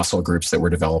new muscle groups that we're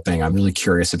developing. I'm really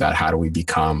curious about how do we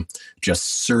become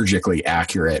just surgically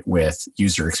accurate with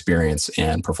user experience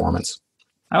and performance.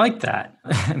 I like that.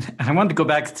 I wanted to go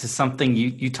back to something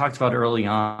you talked about early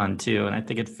on too, and I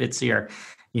think it fits here.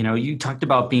 You talked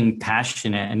about being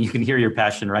passionate, and you can hear your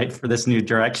passion, right, for this new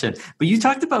direction. But you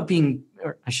talked about being,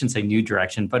 or I shouldn't say new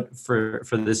direction, but for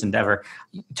this endeavor,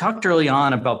 you talked early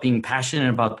on about being passionate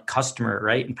about the customer,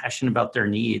 right, and passionate about their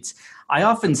needs. I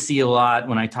often see a lot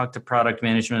when I talk to product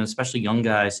management, especially young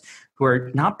guys, who are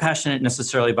not passionate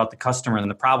necessarily about the customer and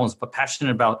the problems, but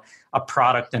passionate about a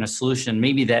product and a solution,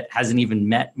 maybe that hasn't even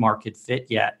met market fit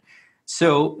yet.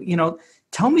 So,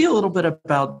 tell me a little bit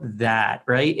about that,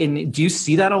 right? And do you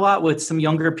see that a lot with some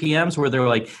younger PMs where they're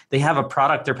like, they have a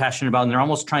product they're passionate about and they're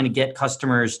almost trying to get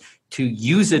customers to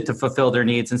use it to fulfill their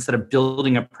needs instead of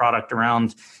building a product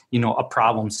around, a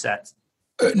problem set?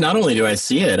 Not only do I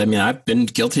see it, I mean, I've been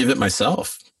guilty of it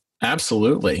myself.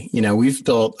 Absolutely. We've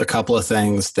built a couple of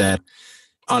things that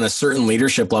on a certain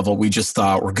leadership level, we just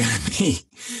thought were going to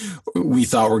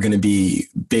be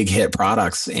big hit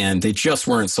products, and they just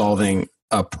weren't solving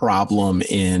a problem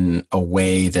in a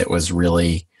way that was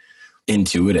really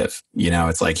intuitive.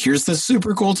 It's like, here's this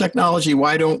super cool technology.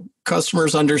 Why don't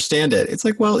customers understand it? It's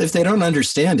like, well, if they don't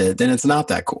understand it, then it's not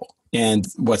that cool. And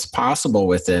what's possible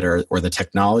with it or the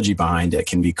technology behind it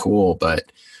can be cool,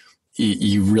 but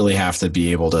you really have to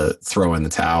be able to throw in the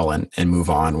towel and move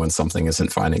on when something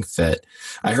isn't finding fit.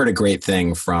 I heard a great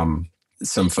thing from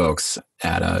some folks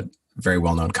at a very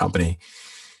well-known company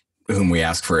whom we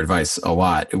ask for advice a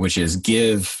lot, which is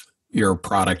give your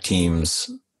product teams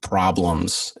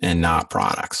problems and not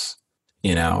products.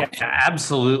 Yeah,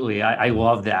 absolutely. I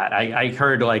love that. I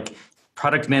heard like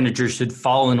product managers should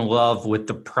fall in love with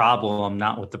the problem,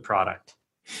 not with the product.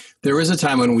 There was a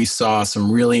time when we saw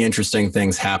some really interesting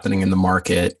things happening in the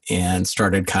market and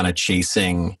started kind of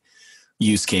chasing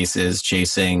use cases,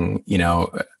 chasing,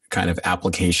 kind of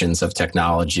applications of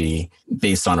technology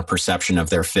based on a perception of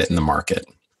their fit in the market.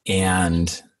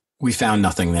 And we found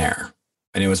nothing there.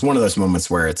 And it was one of those moments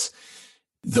where it's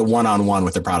the one-on-one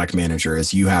with the product manager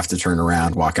is you have to turn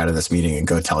around, walk out of this meeting and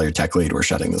go tell your tech lead we're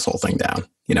shutting this whole thing down.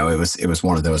 It was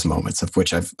one of those moments of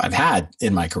which I've had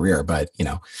in my career, but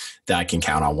that I can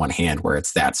count on one hand where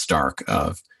it's that stark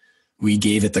of we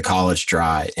gave it the college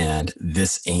try and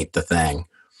this ain't the thing.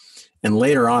 And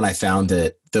later on, I found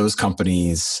that those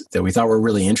companies that we thought were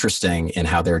really interesting in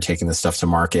how they were taking this stuff to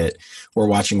market were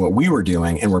watching what we were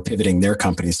doing and were pivoting their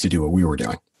companies to do what we were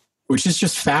doing, which is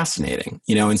just fascinating,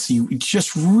 and so you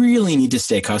just really need to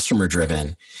stay customer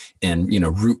driven and,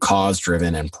 root cause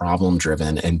driven and problem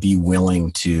driven and be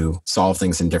willing to solve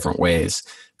things in different ways.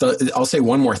 I'll say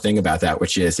one more thing about that,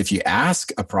 which is if you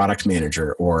ask a product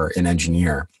manager or an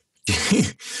engineer,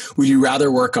 would you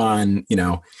rather work on,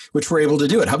 which we're able to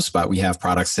do at HubSpot. We have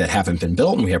products that haven't been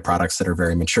built and we have products that are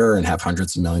very mature and have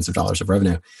hundreds of millions of dollars of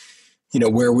revenue.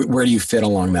 Where do you fit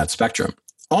along that spectrum?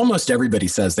 Almost everybody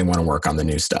says they want to work on the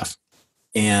new stuff.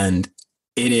 And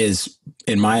it is,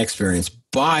 in my experience,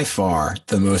 by far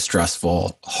the most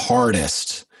stressful,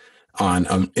 hardest on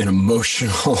an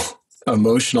emotional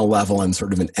level and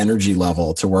sort of an energy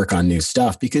level to work on new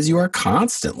stuff because you are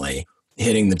constantly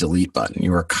hitting the delete button.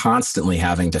 You are constantly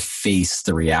having to face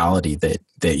the reality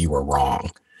that you were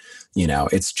wrong.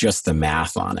 It's just the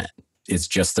math on it. It's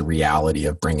just the reality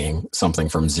of bringing something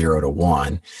from 0 to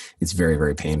 1. It's very,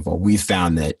 very painful. We've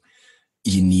found that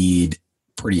you need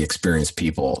pretty experienced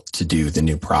people to do the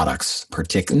new products,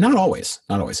 particularly, not always.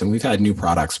 And we've had new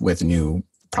products with new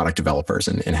product developers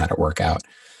and had it work out.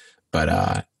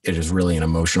 But it is really an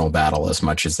emotional battle as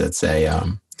much as it's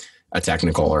a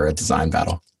technical or a design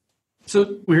battle.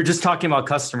 So we were just talking about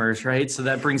customers, right? So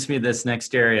that brings me to this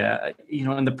next area.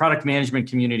 In the product management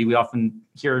community, we often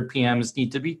hear PMs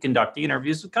need to be conducting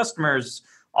interviews with customers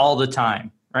all the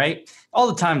time, right? All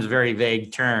the time is a very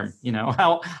vague term.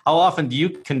 How often do you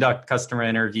conduct customer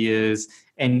interviews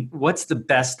and what's the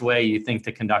best way you think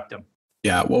to conduct them?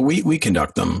 Yeah, well, we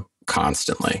conduct them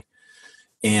constantly.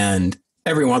 And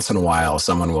every once in a while,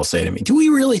 someone will say to me, do we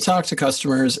really talk to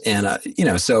customers? And,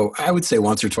 so I would say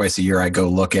once or twice a year, I go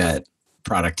look at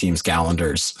product teams'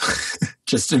 calendars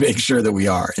just to make sure that we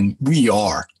are. And we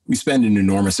are. We spend an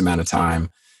enormous amount of time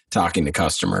talking to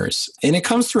customers. And it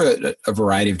comes through a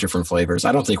variety of different flavors.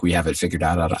 I don't think we have it figured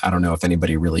out. I don't know if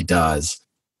anybody really does.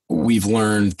 We've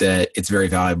learned that it's very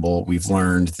valuable. We've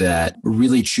learned that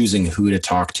really choosing who to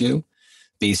talk to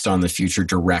based on the future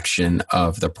direction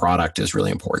of the product is really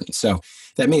important. So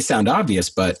that may sound obvious,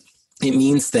 but it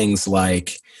means things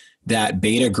like that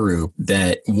beta group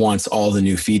that wants all the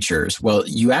new features. Well,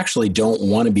 you actually don't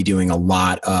want to be doing a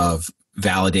lot of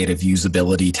validative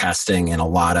usability testing and a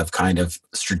lot of kind of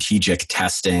strategic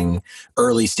testing,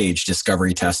 early stage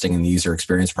discovery testing in the user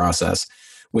experience process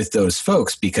with those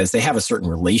folks because they have a certain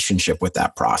relationship with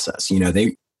that process.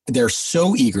 They're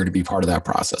so eager to be part of that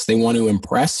process. They want to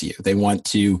impress you. They want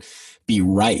to be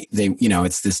right.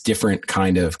 It's this different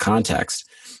kind of context.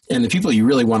 And the people you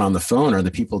really want on the phone are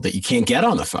the people that you can't get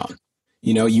on the phone.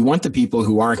 You want the people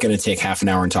who aren't going to take half an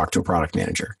hour and talk to a product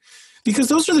manager because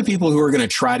those are the people who are going to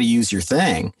try to use your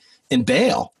thing and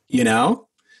bail.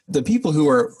 The people who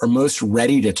are most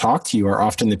ready to talk to you are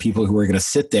often the people who are going to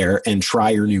sit there and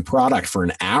try your new product for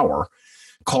an hour,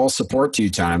 call support 2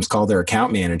 times, call their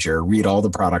account manager, read all the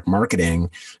product marketing,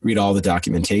 read all the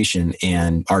documentation,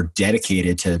 and are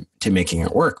dedicated to making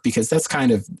it work because that's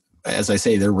kind of, as I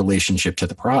say, their relationship to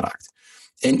the product.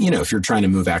 And, if you're trying to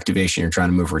move activation, you're trying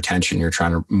to move retention, you're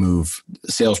trying to move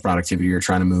sales productivity, you're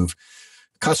trying to move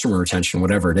customer retention,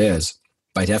 whatever it is,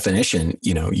 by definition,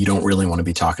 you don't really want to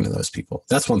be talking to those people.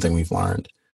 That's one thing we've learned.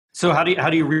 So how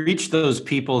do you reach those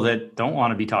people that don't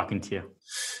want to be talking to you?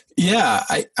 Yeah,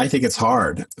 I think it's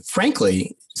hard.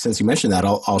 Frankly, since you mentioned that,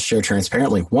 I'll share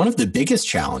transparently. One of the biggest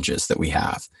challenges that we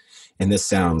have, and this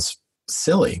sounds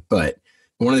silly, but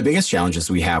one of the biggest challenges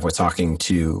we have with talking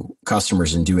to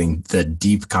customers and doing the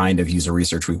deep kind of user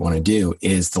research we want to do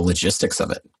is the logistics of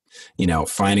it.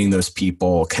 Finding those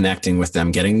people, connecting with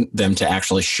them, getting them to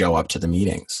actually show up to the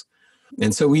meetings.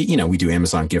 And so we do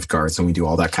Amazon gift cards and we do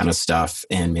all that kind of stuff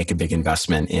and make a big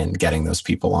investment in getting those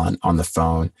people on the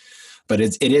phone. But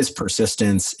it is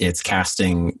persistence. It's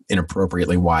casting an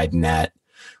appropriately wide net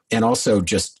and also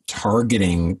just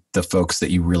targeting the folks that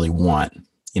you really want.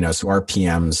 So our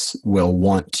PMs will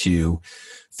want to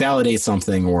validate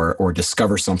something or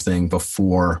discover something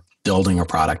before building a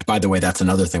product. By the way, that's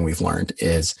another thing we've learned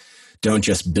is don't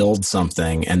just build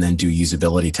something and then do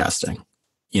usability testing.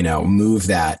 Move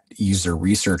that user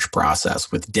research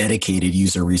process with dedicated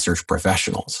user research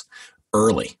professionals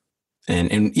early.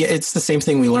 And yeah, it's the same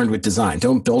thing we learned with design.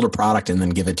 Don't build a product and then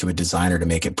give it to a designer to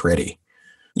make it pretty.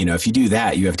 If you do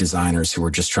that, you have designers who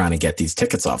are just trying to get these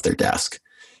tickets off their desk,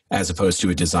 as opposed to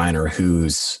a designer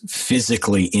who's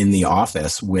physically in the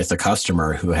office with a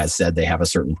customer who has said they have a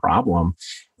certain problem,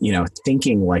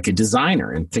 thinking like a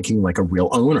designer and thinking like a real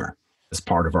owner as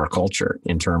part of our culture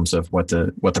in terms of what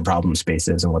the problem space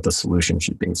is and what the solution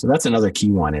should be. So that's another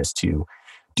key one, is to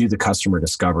do the customer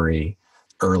discovery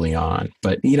early on.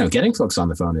 But, getting folks on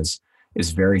the phone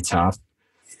is very tough.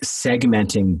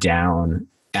 Segmenting down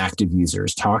active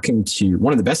users,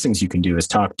 one of the best things you can do is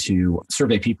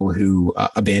survey people who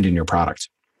abandon your product.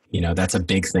 That's a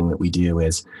big thing that we do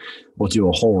is we'll do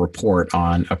a whole report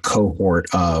on a cohort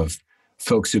of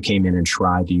folks who came in and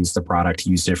tried to use the product,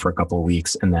 used it for a couple of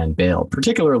weeks and then bailed,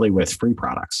 particularly with free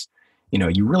products.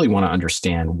 You really want to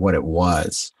understand what it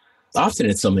was. Often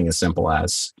it's something as simple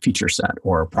as feature set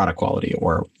or product quality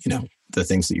or, the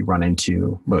things that you run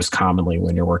into most commonly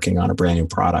when you're working on a brand new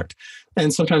product.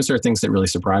 And sometimes there are things that really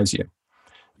surprise you.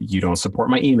 You don't support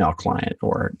my email client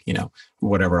or,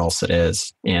 whatever else it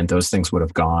is. And those things would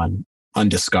have gone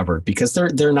undiscovered because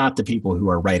they're not the people who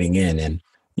are writing in and,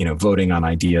 voting on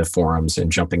idea forums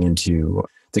and jumping into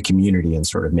the community and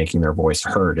sort of making their voice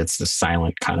heard. It's the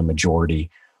silent kind of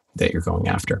majority that you're going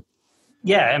after.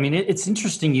 Yeah, it's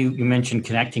interesting you mentioned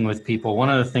connecting with people. One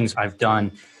of the things I've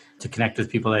done to connect with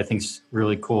people that I think is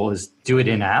really cool is do it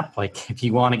in app. Like if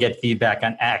you want to get feedback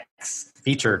on X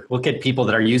feature, look at people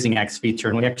that are using X feature,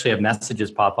 and we actually have messages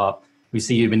pop up. We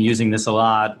see you've been using this a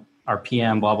lot. Our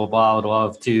PM, blah, blah, blah, would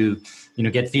love to,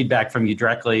 get feedback from you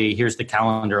directly. Here's the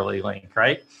Calendarly link,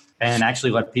 right? And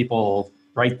actually let people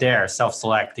right there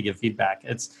self-select to give feedback.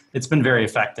 It's been very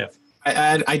effective.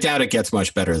 I doubt it gets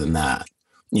much better than that.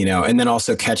 And then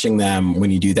also catching them,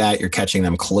 when you do that, you're catching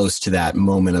them close to that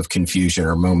moment of confusion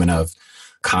or moment of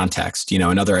context.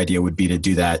 Another idea would be to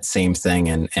do that same thing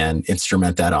and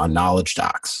instrument that on knowledge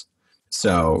docs.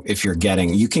 So if you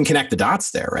can connect the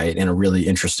dots there, right? In a really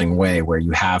interesting way where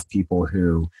you have people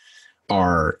who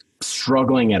are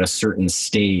struggling at a certain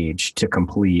stage to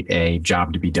complete a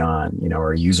job to be done,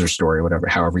 or a user story, whatever,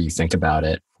 however you think about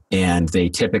it. And they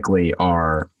typically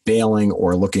are bailing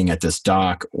or looking at this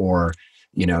doc or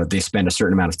they spend a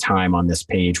certain amount of time on this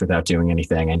page without doing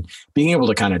anything, and being able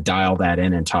to kind of dial that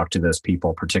in and talk to those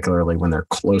people, particularly when they're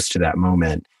close to that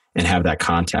moment and have that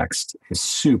context, is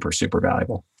super, super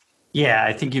valuable. Yeah,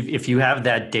 I think if you have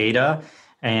that data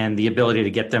and the ability to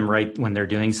get them right when they're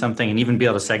doing something and even be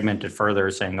able to segment it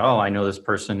further, saying, oh, I know this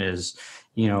person is,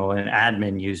 an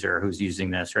admin user who's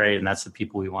using this, right? And that's the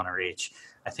people we want to reach.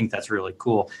 I think that's really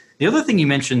cool. The other thing you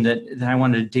mentioned that I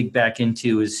wanted to dig back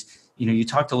into is, you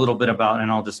talked a little bit about,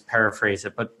 and I'll just paraphrase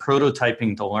it, but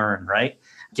prototyping to learn, right?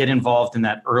 Get involved in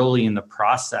that early in the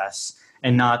process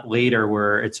and not later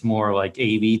where it's more like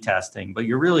A/B testing, but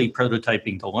you're really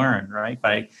prototyping to learn, right?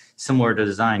 By similar to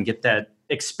design, get that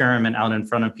experiment out in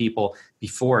front of people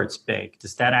before it's baked.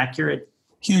 Is that accurate?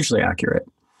 Hugely accurate.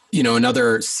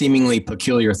 Another seemingly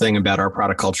peculiar thing about our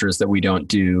product culture is that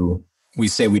we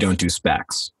say we don't do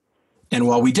specs. And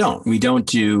while we don't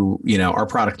do, our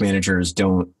product managers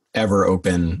don't ever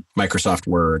open Microsoft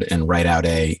Word and write out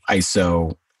a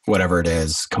ISO, whatever it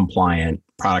is, compliant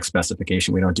product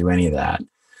specification. We don't do any of that.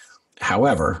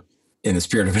 However, in the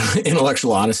spirit of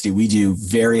intellectual honesty, we do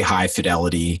very high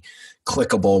fidelity,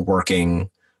 clickable working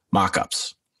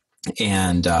mockups.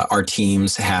 And our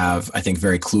teams have, I think,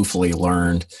 very cluefully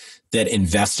learned that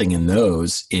investing in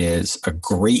those is a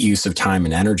great use of time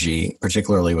and energy,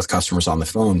 particularly with customers on the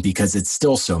phone, because it's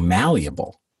still so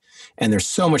malleable. And there's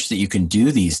so much that you can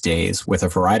do these days with a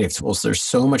variety of tools. There's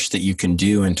so much that you can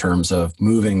do in terms of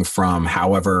moving from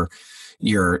however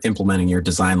you're implementing your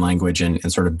design language and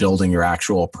sort of building your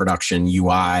actual production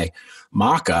UI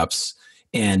mockups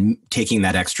and taking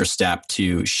that extra step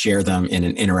to share them in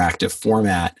an interactive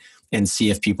format and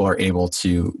see if people are able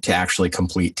to actually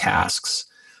complete tasks.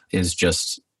 is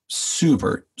just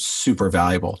super, super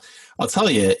valuable. I'll tell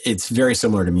you, it's very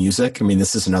similar to music. I mean,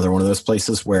 this is another one of those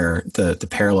places where the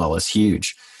parallel is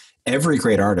huge. Every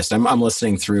great artist, I'm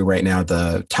listening through right now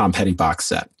the Tom Petty box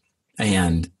set,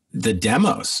 and the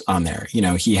demos on there,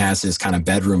 he has his kind of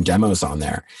bedroom demos on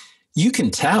there. You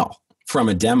can tell from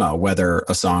a demo whether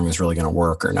a song is really going to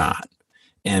work or not.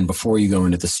 And before you go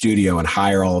into the studio and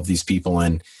hire all of these people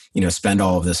and, spend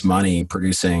all of this money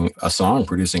producing a song,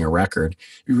 producing a record,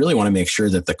 you really want to make sure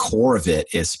that the core of it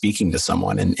is speaking to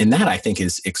someone. And that, I think,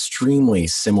 is extremely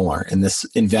similar. And this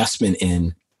investment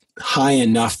in high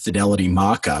enough fidelity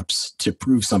mock-ups to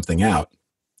prove something out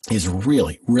is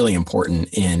really, really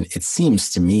important in, it seems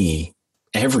to me,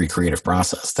 every creative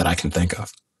process that I can think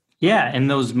of. Yeah, and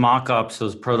those mock-ups,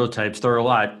 those prototypes, they're a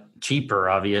lot cheaper,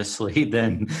 obviously,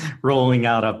 than rolling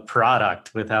out a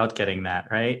product without getting that,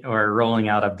 right? Or rolling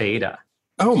out a beta.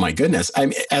 Oh my goodness.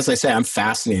 As I say, I'm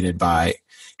fascinated by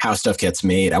how stuff gets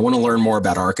made. I want to learn more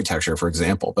about architecture, for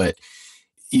example, but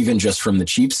even just from the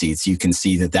cheap seats, you can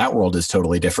see that world is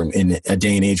totally different in a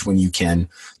day and age when you can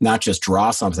not just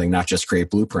draw something, not just create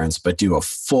blueprints, but do a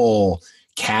full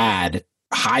CAD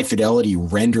high fidelity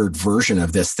rendered version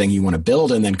of this thing you want to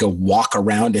build, and then go walk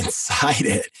around inside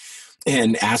it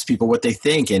and ask people what they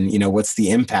think, and, what's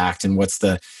the impact, and what's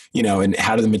the, and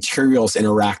how do the materials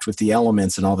interact with the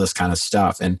elements and all this kind of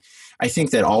stuff. And I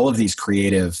think that all of these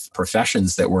creative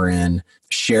professions that we're in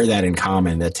share that in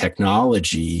common, that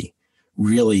technology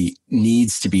really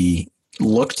needs to be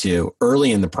looked to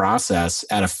early in the process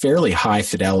at a fairly high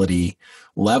fidelity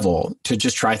level to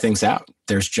just try things out.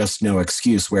 There's just no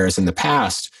excuse. Whereas in the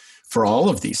past, for all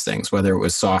of these things, whether it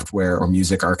was software or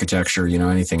music architecture,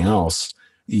 anything else,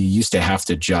 you used to have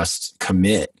to just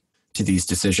commit to these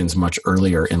decisions much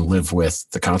earlier and live with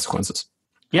the consequences.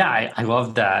 Yeah, I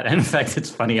love that. And in fact, it's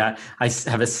funny. I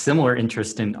have a similar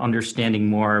interest in understanding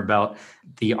more about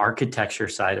the architecture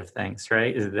side of things,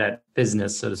 right? That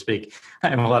business, so to speak. I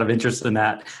have a lot of interest in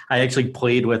that. I actually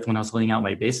played with, when I was laying out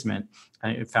my basement,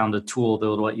 I found a tool that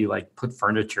would let you put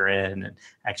furniture in and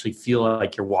actually feel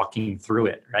like you're walking through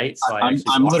it, right? So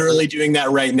I'm literally doing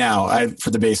that right now for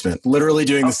the basement, literally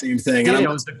doing the same thing. Yeah, it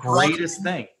was the greatest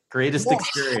thing. Greatest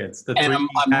experience. And I'm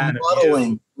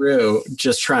muddling through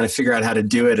just trying to figure out how to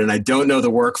do it. And I don't know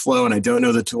the workflow, and I don't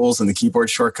know the tools and the keyboard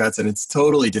shortcuts. And it's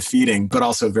totally defeating, but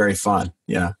also very fun.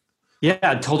 Yeah. Yeah,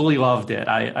 I totally loved it.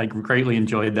 I greatly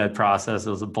enjoyed that process. It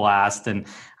was a blast. And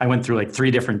I went through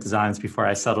 3 different designs before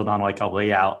I settled on a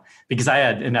layout, because I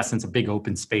had, in essence, a big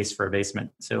open space for a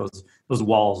basement. So it was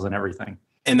walls and everything.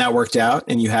 And that worked out.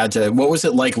 And you had to, what was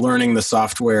it like learning the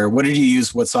software? What did you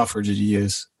use? What software did you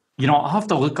use? I'll have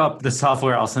to look up the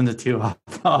software. I'll send it to you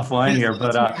offline here.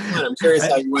 But I'm curious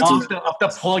how you went I'll have to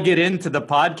plug it into the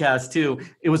podcast too.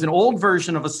 It was an old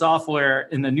version of a software.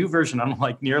 In the new version, I don't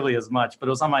like nearly as much, but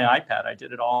it was on my iPad. I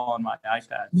did it all on my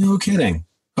iPad. No kidding.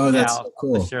 Oh, that's so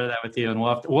cool. I'll share that with you, and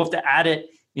we'll have to add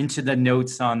it into the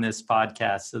notes on this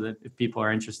podcast so that if people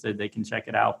are interested, they can check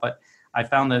it out. But I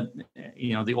found that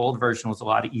the old version was a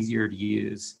lot easier to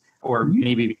use. Or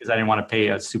maybe because I didn't want to pay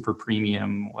a super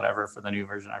premium, whatever, for the new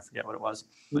version. I forget what it was.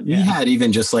 But we had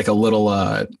even just a little,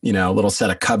 little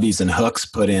set of cubbies and hooks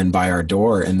put in by our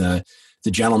door. And the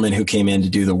gentleman who came in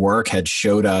to do the work had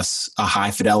showed us a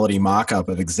high fidelity mock-up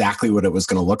of exactly what it was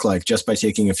going to look like just by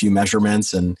taking a few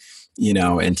measurements and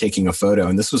taking a photo.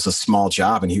 And this was a small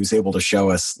job, and he was able to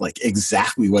show us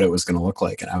exactly what it was going to look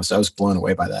like. And I was blown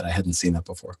away by that. I hadn't seen that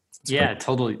before.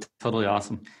 Totally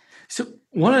awesome. So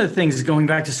one of the things, going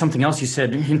back to something else you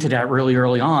said, hinted at really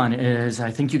early on, is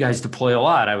I think you guys deploy a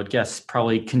lot. I would guess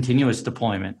probably continuous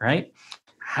deployment, right?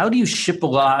 How do you ship a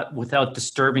lot without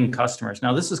disturbing customers?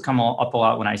 Now, this has come up a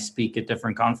lot when I speak at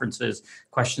different conferences.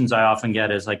 Questions I often get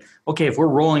is okay, if we're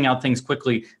rolling out things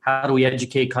quickly, how do we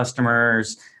educate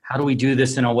customers? How do we do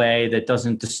this in a way that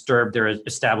doesn't disturb their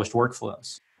established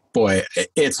workflows? Boy,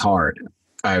 it's hard.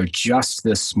 Just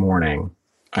this morning,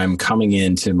 I'm coming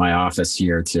into my office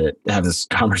here to have this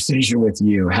conversation with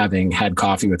you, having had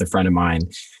coffee with a friend of mine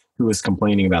who was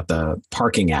complaining about the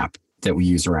parking app that we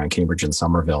use around Cambridge and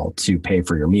Somerville to pay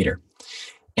for your meter.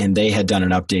 And they had done an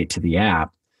update to the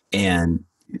app. And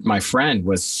my friend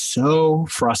was so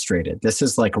frustrated. This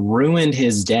has ruined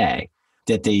his day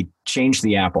that they changed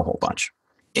the app a whole bunch.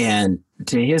 And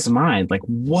to his mind,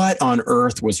 what on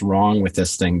earth was wrong with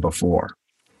this thing before?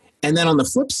 And then on the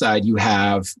flip side, you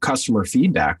have customer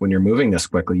feedback. When you're moving this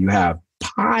quickly, you have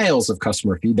piles of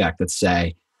customer feedback that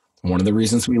say, one of the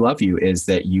reasons we love you is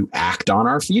that you act on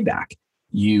our feedback.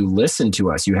 You listen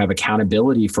to us. You have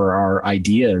accountability for our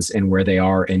ideas and where they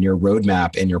are in your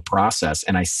roadmap and your process.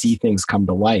 And I see things come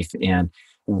to life. And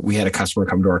we had a customer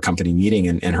come to our company meeting,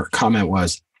 and her comment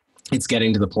was, It's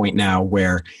getting to the point now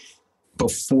where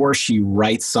before she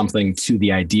writes something to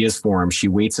the ideas forum, she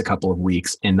waits a couple of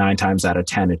weeks, and 9 times out of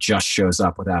 10, it just shows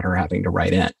up without her having to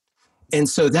write in. And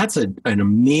so that's an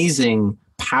amazing,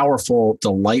 powerful,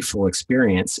 delightful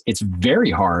experience. It's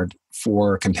very hard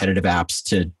for competitive apps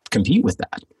to compete with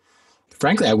that.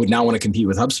 Frankly, I would not want to compete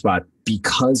with HubSpot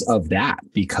because of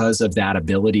that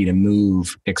ability to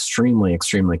move extremely,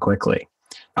 extremely quickly.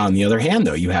 On the other hand,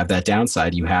 though, you have that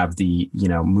downside. You have the,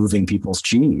 moving people's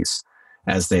cheese,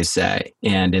 as they say,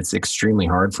 and it's extremely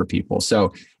hard for people.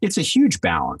 So it's a huge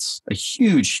balance, a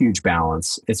huge, huge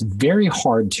balance. It's very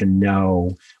hard to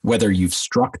know whether you've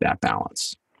struck that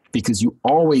balance because you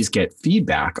always get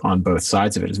feedback on both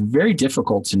sides of it. It's very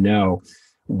difficult to know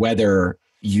whether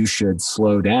you should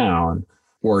slow down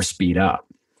or speed up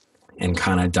and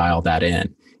kind of dial that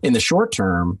in. In the short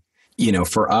term,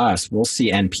 for us, we'll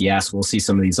see NPS, we'll see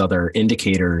some of these other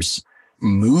indicators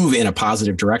move in a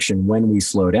positive direction when we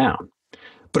slow down.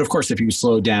 But of course, if you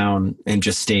slowed down and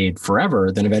just stayed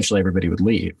forever, then eventually everybody would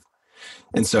leave.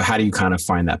 And so how do you kind of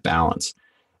find that balance?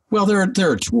 Well, there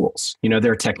are tools,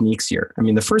 there are techniques here. I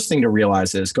mean, the first thing to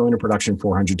realize is going to production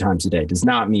 400 times a day does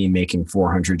not mean making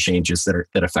 400 changes that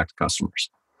affect customers.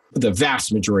 The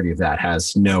vast majority of that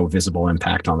has no visible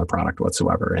impact on the product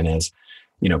whatsoever and is,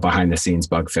 behind the scenes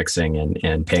bug fixing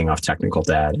and paying off technical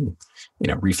debt and,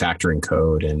 refactoring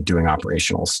code and doing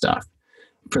operational stuff.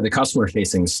 For the customer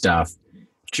facing stuff,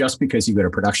 just because you go to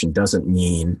production doesn't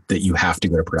mean that you have to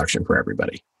go to production for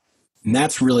everybody. And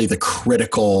that's really the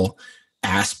critical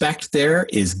aspect there,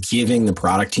 is giving the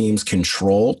product teams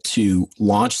control to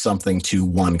launch something to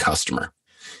one customer.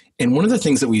 And one of the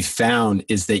things that we've found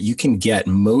is that you can get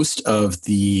most of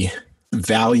the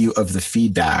value of the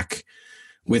feedback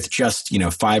with just,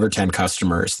 5 or 10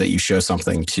 customers that you show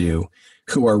something to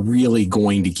who are really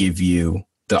going to give you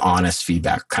the honest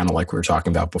feedback, kind of like we were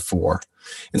talking about before.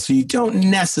 And so you don't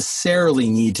necessarily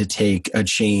need to take a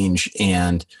change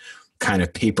and kind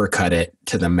of paper cut it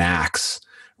to the max,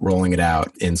 rolling it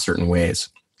out in certain ways.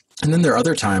 And then there are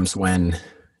other times when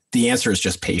the answer is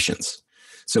just patience.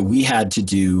 So we had to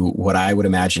do what I would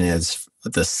imagine is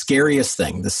the scariest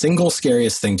thing, the single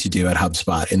scariest thing to do at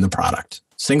HubSpot in the product,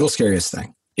 single scariest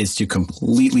thing, is to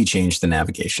completely change the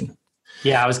navigation.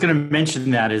 Yeah, I was going to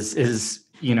mention that is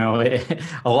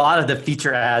a lot of the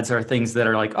feature ads are things that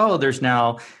are like, oh, there's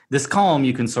now this column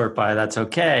you can sort by, that's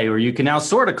okay. Or you can now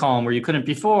sort a column where you couldn't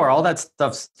before. All that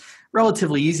stuff's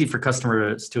relatively easy for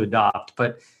customers to adopt.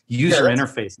 But user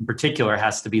interface in particular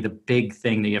has to be the big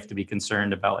thing that you have to be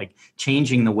concerned about, like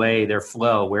changing the way their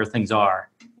flow, where things are.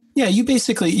 Yeah,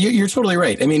 you're totally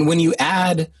right. I mean, when you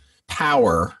add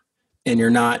power and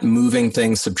you're not moving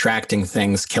things, subtracting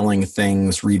things, killing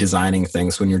things, redesigning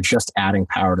things, when you're just adding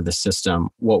power to the system,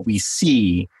 what we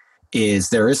see is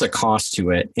there is a cost to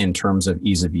it in terms of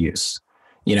ease of use.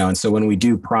 And so when we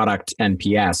do product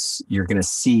NPS, you're going to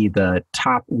see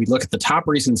we look at the top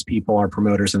reasons people are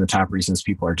promoters and the top reasons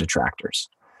people are detractors.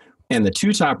 And the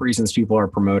 2 top reasons people are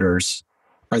promoters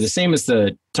are the same as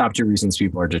the top 2 reasons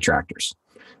people are detractors.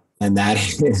 And that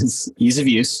is ease of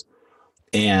use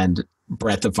and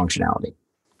breadth of functionality.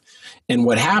 And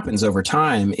what happens over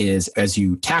time is as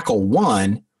you tackle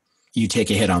one, you take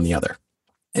a hit on the other.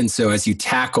 And so as you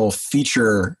tackle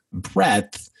feature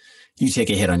breadth, you take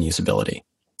a hit on usability.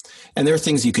 And there are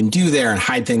things you can do there and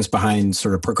hide things behind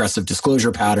sort of progressive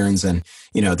disclosure patterns. And,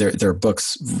 there are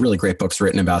books, really great books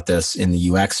written about this in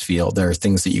the UX field. There are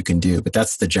things that you can do, but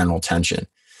that's the general tension.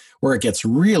 Where it gets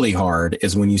really hard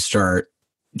is when you start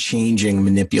changing,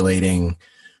 manipulating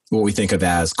what we think of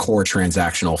as core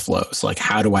transactional flows. Like,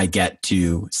 how do I get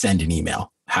to send an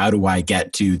email? How do I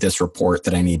get to this report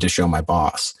that I need to show my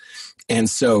boss? And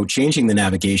so changing the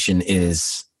navigation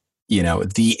is,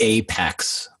 the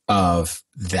apex of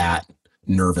that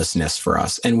nervousness for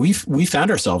us. And we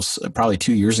found ourselves probably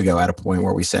 2 years ago at a point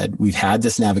where we said, we've had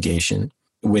this navigation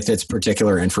with its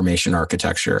particular information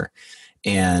architecture,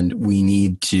 and we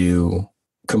need to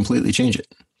completely change it.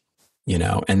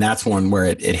 And that's one where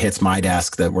it hits my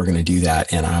desk that we're going to do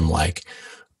that. And I'm like,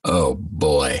 oh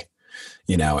boy,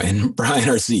 and Brian,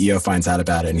 our CEO, finds out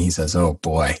about it and he says, oh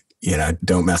boy,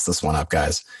 don't mess this one up,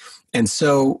 guys. And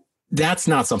so that's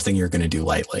not something you're going to do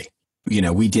lightly.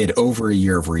 We did over a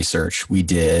year of research. We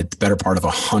did the better part of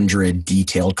 100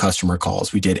 detailed customer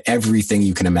calls. We did everything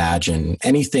you can imagine,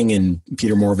 anything in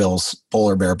Peter Morville's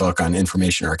Polar Bear book on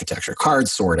information architecture, card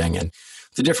sorting, and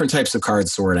the different types of card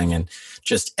sorting, and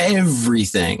just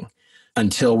everything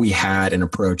until we had an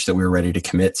approach that we were ready to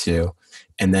commit to.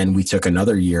 And then we took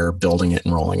another year building it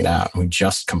and rolling it out. We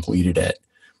just completed it.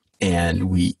 And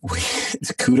we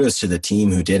kudos to the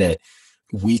team who did it.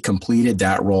 we completed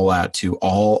that rollout to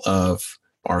all of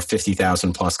our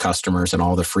 50,000 plus customers and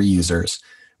all the free users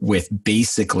with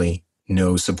basically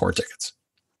no support tickets.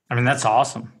 I mean, that's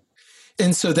awesome.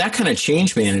 And so that kind of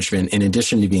change management, in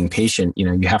addition to being patient,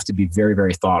 you have to be very,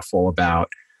 very thoughtful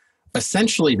about.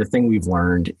 Essentially, the thing we've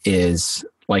learned is,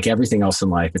 like everything else in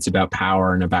life, it's about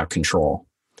power and about control.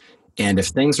 And if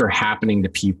things are happening to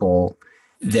people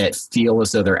that feel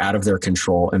as though they're out of their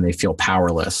control and they feel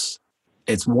powerless,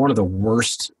 it's one of the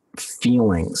worst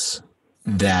feelings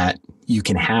that you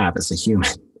can have as a human.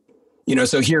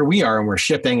 So here we are and we're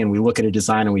shipping and we look at a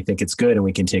design and we think it's good and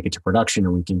we can take it to production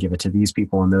and we can give it to these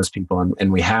people and those people.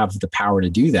 And we have the power to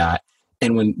do that.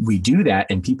 And when we do that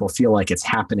and people feel like it's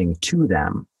happening to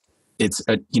them, it's,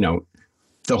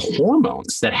 the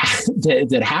hormones that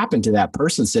happen to that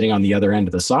person sitting on the other end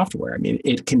of the software. I mean,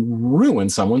 it can ruin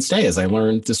someone's day, as I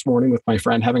learned this morning with my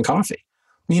friend having coffee.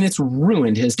 I mean, it's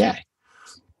ruined his day.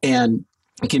 And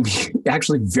it can be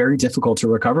actually very difficult to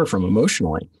recover from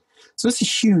emotionally. So it's a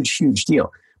huge, huge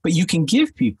deal. But you can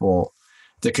give people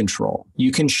the control.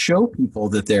 You can show people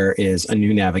that there is a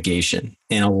new navigation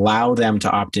and allow them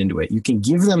to opt into it. You can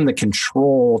give them the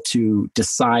control to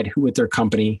decide who at their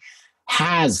company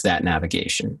has that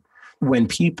navigation. When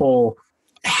people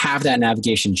have that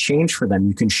navigation change for them,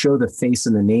 you can show the face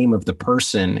and the name of the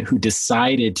person who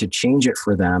decided to change it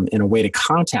for them in a way to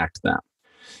contact them.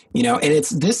 And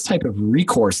it's this type of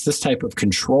recourse, this type of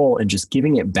control, and just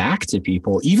giving it back to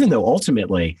people, even though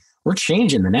ultimately we're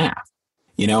changing the nav.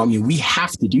 We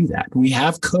have to do that. We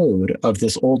have code of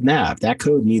this old nav. That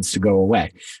code needs to go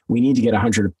away. We need to get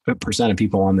 100% of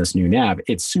people on this new nav.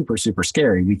 It's super, super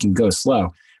scary. We can go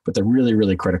slow. But the really,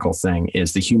 really critical thing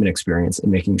is the human experience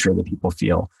and making sure that people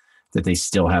feel that they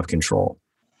still have control.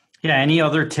 Yeah. Any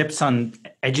other tips on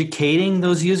educating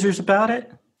those users about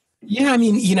it? Yeah.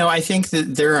 I think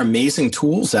that there are amazing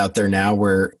tools out there now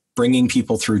where bringing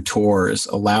people through tours,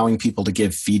 allowing people to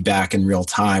give feedback in real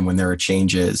time when there are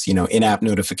changes, in-app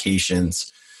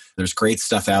notifications. There's great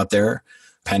stuff out there,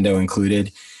 Pendo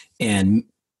included. And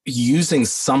using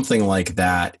something like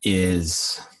that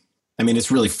is,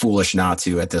 it's really foolish not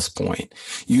to at this point.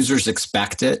 Users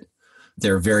expect it.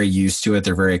 They're very used to it.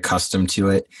 They're very accustomed to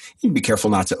it. You need to be careful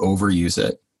not to overuse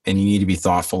it. And you need to be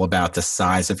thoughtful about the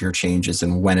size of your changes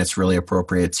and when it's really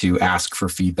appropriate to ask for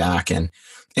feedback and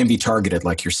be targeted,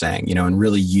 like you're saying, and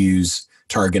really use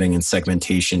targeting and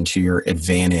segmentation to your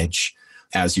advantage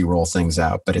as you roll things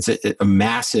out. But it's a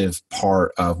massive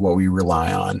part of what we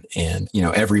rely on. And,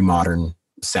 every modern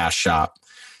SaaS shop,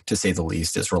 to say the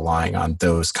least, is relying on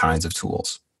those kinds of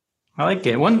tools. I like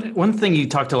it. One thing you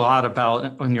talked a lot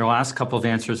about in your last couple of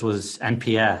answers was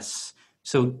NPS.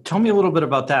 So tell me a little bit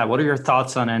about that. What are your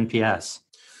thoughts on NPS?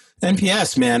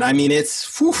 NPS, man.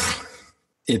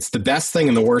 It's the best thing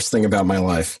and the worst thing about my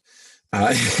life.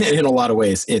 In a lot of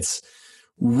ways, it's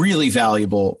really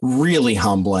valuable, really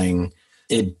humbling.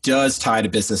 It does tie to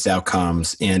business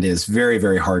outcomes and is very,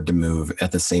 very hard to move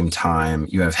at the same time.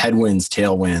 You have headwinds,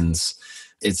 tailwinds.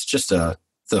 It's just the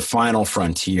final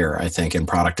frontier, I think, in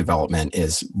product development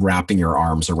is wrapping your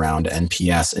arms around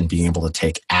NPS and being able to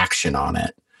take action on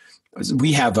it.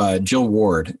 We have Jill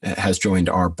Ward has joined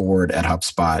our board at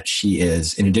HubSpot. She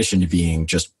is, in addition to being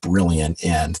just brilliant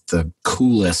and the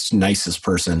coolest, nicest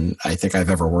person I think I've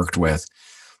ever worked with.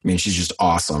 She's just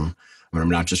awesome. I'm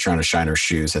not just trying to shine her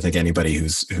shoes. I think anybody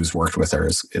who's worked with her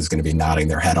is going to be nodding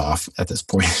their head off at this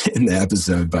point in the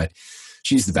episode, but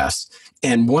she's the best.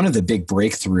 And one of the big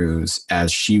breakthroughs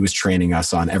as she was training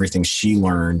us on everything she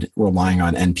learned relying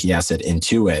on NPS at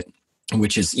Intuit,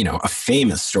 which is, a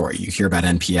famous story. You hear about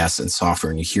NPS and software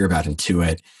and you hear about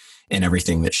Intuit and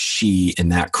everything that she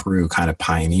and that crew kind of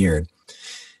pioneered.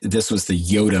 This was the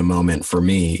Yoda moment for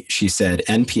me. She said,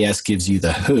 NPS gives you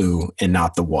the who and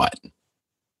not the what.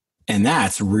 And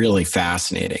that's really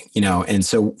fascinating, and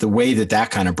so the way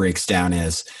that kind of breaks down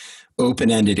is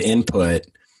open-ended input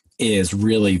is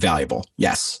really valuable.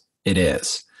 Yes, it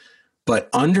is. But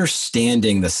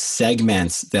understanding the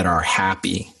segments that are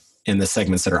happy and the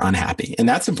segments that are unhappy, and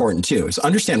that's important too, is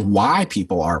understand why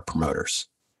people are promoters.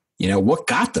 What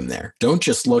got them there? Don't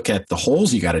just look at the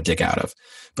holes you got to dig out of,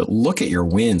 but look at your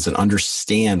wins and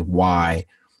understand why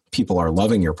people are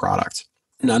loving your product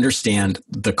and understand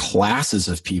the classes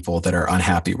of people that are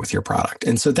unhappy with your product.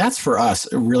 And so that's for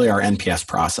us, really our NPS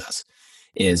process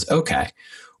is, okay,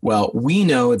 well, we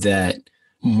know that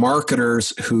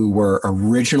marketers who were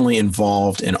originally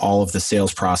involved in all of the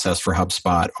sales process for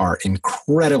HubSpot are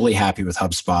incredibly happy with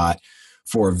HubSpot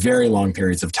for very long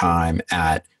periods of time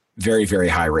at very, very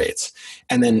high rates.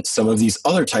 And then some of these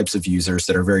other types of users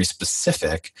that are very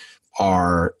specific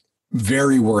are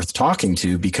very worth talking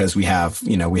to because we have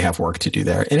work to do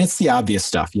there. And it's the obvious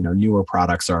stuff. Newer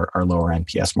products are lower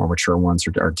NPS, more mature ones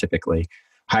are typically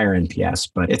higher NPS,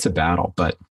 but it's a battle.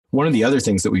 But one of the other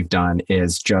things that we've done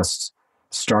is just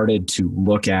started to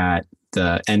look at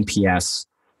the NPS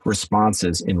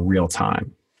responses in real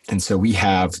time. And so we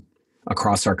have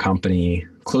across our company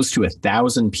close to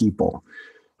 1,000 people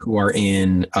who are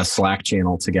in a Slack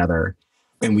channel together,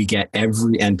 and we get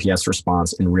every NPS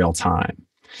response in real time.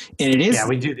 And it is. Yeah,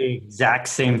 we do the exact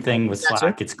same thing with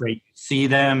Slack. It's great. You see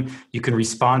them, you can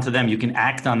respond to them, you can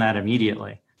act on that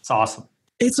immediately. It's awesome.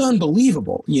 It's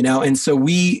unbelievable, and so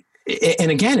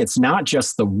and again, it's not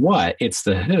just the what, it's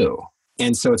the who.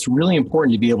 And so it's really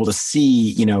important to be able to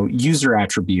see, user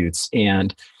attributes,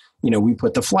 and, we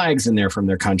put the flags in there from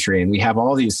their country, and we have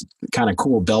all these kind of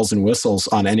cool bells and whistles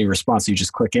on any response. You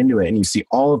just click into it and you see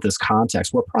all of this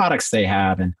context, what products they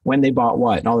have and when they bought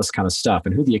what and all this kind of stuff,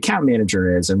 and who the account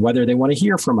manager is and whether they want to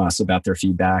hear from us about their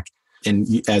feedback.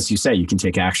 And as you say, you can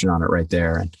take action on it right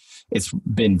there. And it's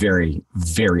been very,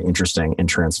 very interesting and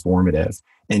transformative,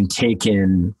 and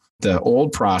taken the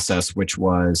old process, which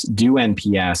was do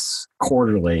NPS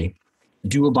quarterly,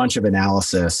 do a bunch of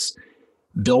analysis,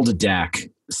 build a deck,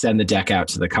 send the deck out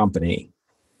to the company,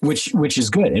 which is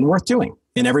good and worth doing.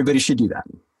 And everybody should do that.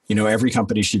 Every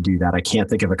company should do that. I can't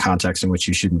think of a context in which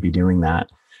you shouldn't be doing that.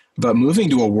 But moving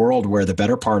to a world where the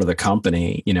better part of the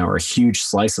company, or a huge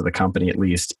slice of the company at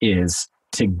least, is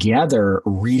together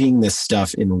reading this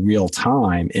stuff in real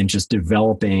time and just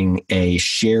developing a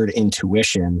shared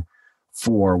intuition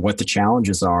for what the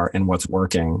challenges are and what's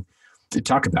working. To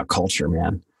talk about culture,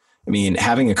 man. I mean,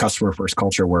 having a customer first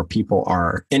culture where people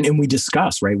are, and we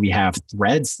discuss, right? We have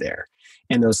threads there,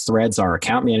 and those threads are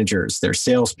account managers, they're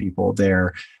salespeople,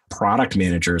 they're product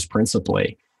managers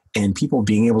principally, and people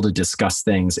being able to discuss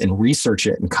things and research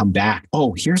it and come back.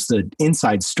 Oh, here's the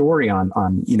inside story on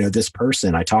this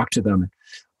person. I talked to them.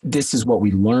 This is what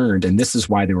we learned, and this is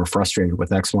why they were frustrated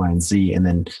with X, Y, and Z. And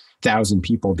then 1,000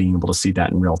 people being able to see that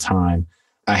in real time.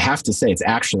 I have to say, it's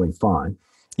actually fun.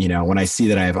 When I see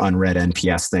that I have unread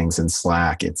NPS things in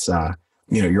Slack, it's,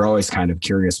 you're always kind of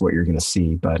curious what you're going to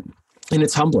see, and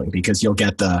it's humbling because you'll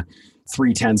get the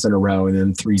 3 10s in a row and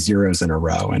then 3 zeros in a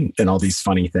row and all these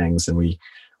funny things. And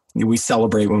we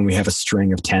celebrate when we have a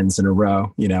string of 10s in a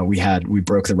row. We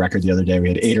broke the record the other day. We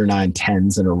had 8 or 9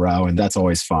 10s in a row, and that's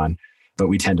always fun. But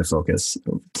we tend to focus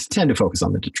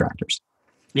on the detractors.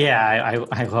 Yeah,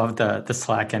 I love the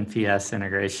Slack NPS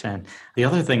integration. The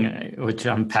other thing which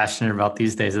I'm passionate about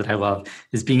these days that I love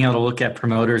is being able to look at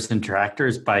promoters and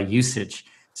detractors by usage.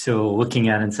 So looking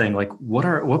at it and saying, like, what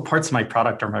parts of my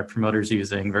product are my promoters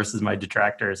using versus my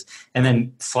detractors, and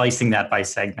then slicing that by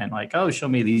segment, like, oh, show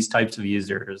me these types of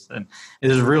users. And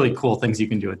there's really cool things you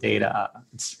can do with data.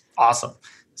 It's awesome.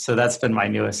 So that's been my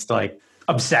newest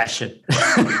obsession.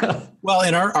 Well,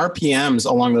 and our RPMs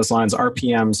along those lines,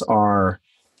 RPMs are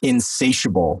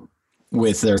insatiable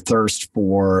with their thirst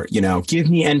for, give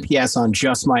me NPS on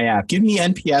just my app, give me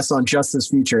NPS on just this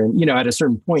feature. And, at a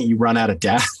certain point you run out of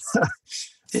data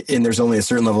and there's only a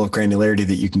certain level of granularity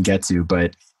that you can get to,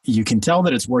 but you can tell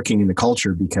that it's working in the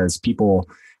culture because people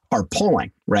are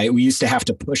pulling, right? We used to have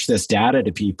to push this data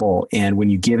to people. And when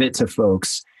you give it to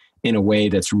folks in a way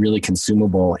that's really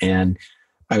consumable and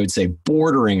I would say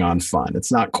bordering on fun,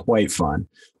 it's not quite fun,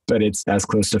 but it's as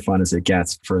close to fun as it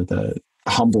gets for the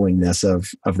humblingness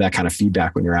of that kind of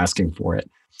feedback when you're asking for it.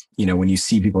 When you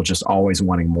see people just always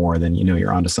wanting more, then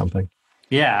you're onto something.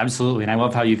 Yeah, absolutely. And I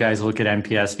love how you guys look at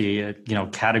NPS via,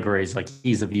 categories like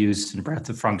ease of use and breadth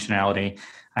of functionality.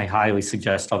 I highly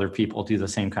suggest other people do the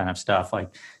same kind of stuff,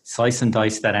 like slice and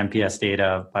dice that NPS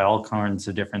data by all kinds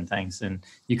of different things, and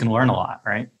you can learn a lot,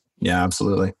 right? Yeah,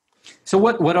 absolutely. So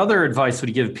what other advice would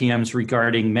you give PMs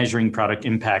regarding measuring product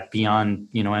impact beyond,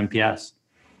 NPS?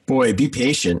 Boy, be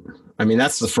patient. I mean,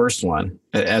 that's the first one.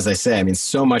 As I say,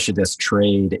 so much of this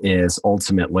trade is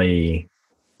ultimately,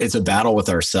 it's a battle with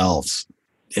ourselves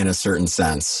in a certain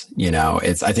sense.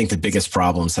 I think the biggest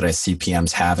problems that I see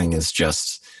PMs having is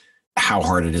just how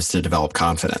hard it is to develop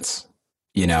confidence,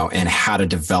 and how to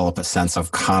develop a sense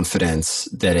of confidence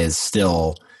that is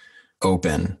still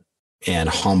open and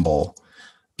humble.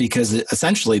 Because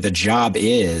essentially the job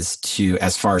is to,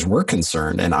 as far as we're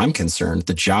concerned, and I'm concerned,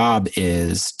 the job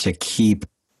is to keep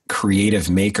creative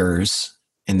makers,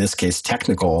 in this case,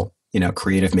 technical,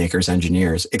 creative makers,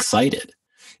 engineers, excited,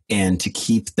 and to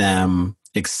keep them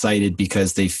excited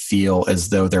because they feel as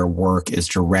though their work is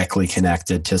directly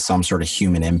connected to some sort of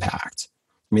human impact.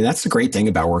 That's the great thing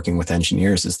about working with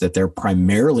engineers is that they're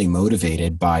primarily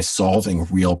motivated by solving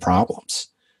real problems.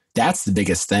 That's the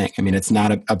biggest thing. I mean, it's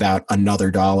not about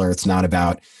another dollar. It's not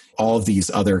about all of these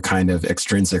other kind of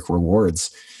extrinsic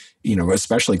rewards.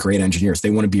 Especially great engineers,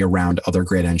 they want to be around other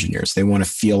great engineers. They want to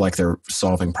feel like they're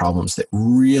solving problems that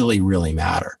really, really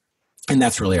matter. And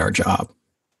that's really our job.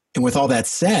 And with all that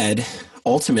said,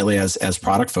 ultimately, as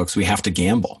product folks, we have to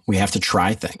gamble. We have to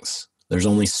try things. There's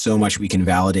only so much we can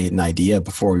validate an idea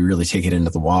before we really take it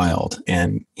into the wild.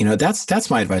 And, that's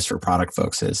my advice for product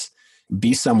folks is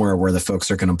be somewhere where the folks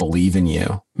are going to believe in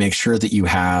you. Make sure that you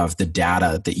have the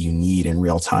data that you need in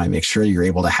real time. Make sure you're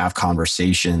able to have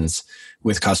conversations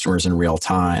with customers in real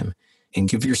time and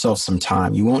give yourself some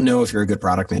time. You won't know if you're a good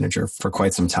product manager for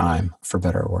quite some time, for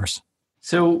better or worse.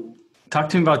 So talk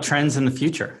to me about trends in the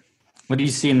future. What do you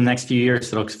see in the next few years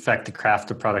that will affect the craft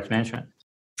of product management?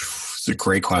 It's a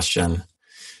great question.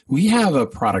 We have a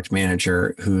product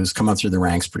manager who's come up through the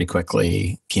ranks pretty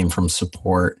quickly, came from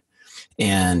support,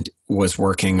 and was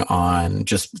working on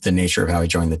just the nature of how he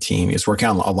joined the team. He was working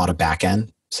on a lot of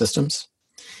back-end systems.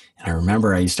 And I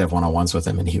remember I used to have one-on-ones with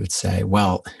him, and he would say,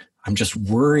 well, I'm just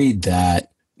worried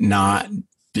that not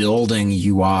building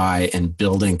UI and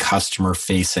building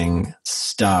customer-facing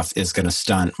stuff is going to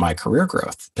stunt my career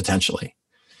growth, potentially.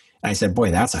 And I said,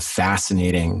 boy, that's a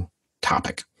fascinating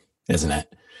topic, isn't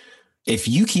it? If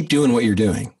you keep doing what you're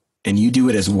doing and you do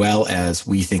it as well as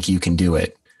we think you can do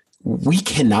it, we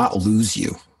cannot lose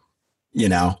you,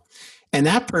 And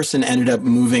that person ended up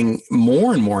moving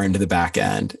more and more into the back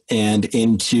end and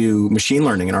into machine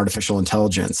learning and artificial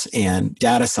intelligence and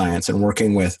data science and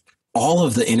working with all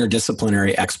of the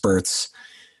interdisciplinary experts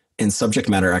and subject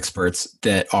matter experts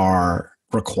that are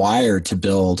required to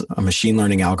build a machine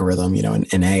learning algorithm,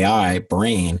 an AI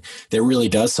brain that really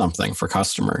does something for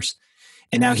customers.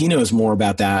 And now he knows more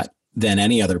about that than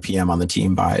any other PM on the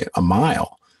team by a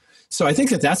mile. So I think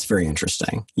that that's very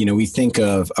interesting. We think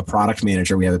of a product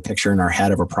manager, we have a picture in our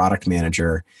head of a product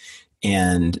manager,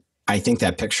 and I think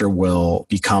that picture will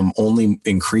become only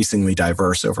increasingly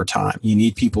diverse over time. You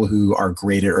need people who are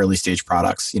great at early stage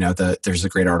products. There's a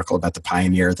great article about the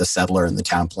pioneer, the settler, and the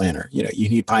town planner. You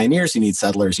need pioneers, you need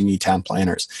settlers, you need town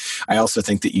planners. I also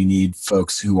think that you need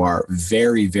folks who are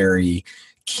very, very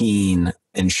keen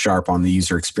and sharp on the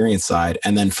user experience side,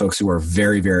 and then folks who are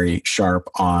very, very sharp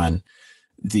on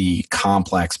the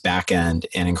complex backend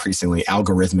and increasingly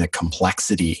algorithmic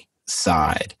complexity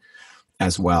side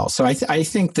as well. So I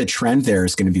think the trend there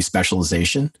is going to be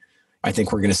specialization. I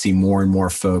think we're going to see more and more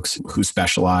folks who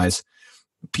specialize,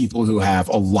 people who have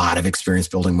a lot of experience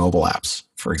building mobile apps,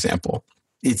 for example.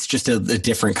 It's just a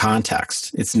different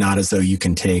context. It's not as though you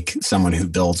can take someone who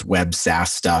builds web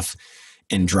SaaS stuff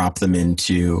and drop them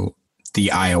into the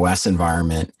iOS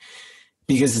environment,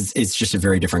 because it's just a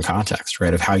very different context,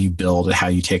 right? Of how you build, how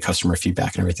you take customer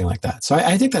feedback and everything like that. So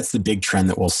I think that's the big trend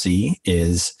that we'll see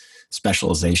is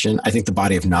specialization. I think the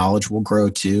body of knowledge will grow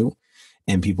too,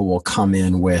 and people will come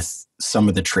in with some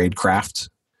of the trade craft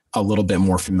a little bit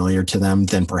more familiar to them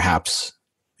than perhaps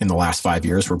in the last 5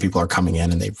 years, where people are coming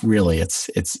in and they've really, it's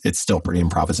still pretty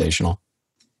improvisational.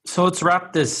 So let's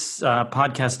wrap this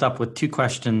podcast up with two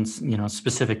questions,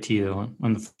 specific to you.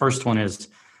 And the first one is,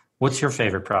 what's your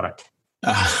favorite product?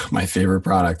 My favorite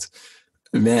product,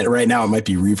 man, right now it might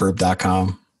be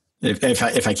reverb.com.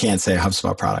 If I can't say a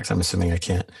HubSpot product, I'm assuming I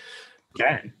can't.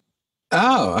 Okay.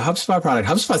 Oh, a HubSpot product,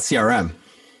 HubSpot CRM.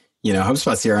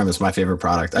 HubSpot CRM is my favorite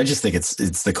product. I just think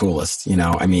it's the coolest.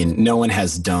 No one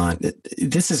has done,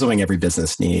 this is something every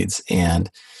business needs,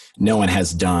 and no one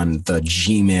has done the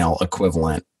Gmail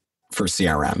equivalent for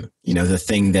CRM. The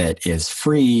thing that is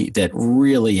free, that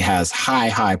really has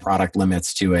high product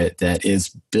limits to it, that is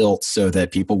built so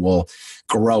that people will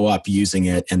grow up using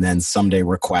it and then someday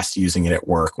request using it at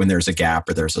work when there's a gap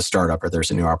or there's a startup or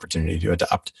there's a new opportunity to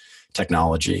adopt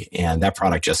technology. And that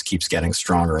product just keeps getting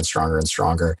stronger and stronger and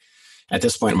stronger. At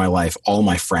this point in my life, all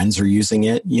my friends are using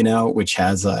it, which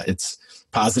has its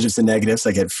positives and negatives.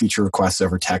 I get feature requests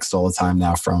over text all the time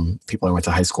now from people I went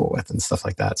to high school with and stuff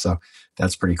like that. So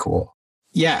that's pretty cool.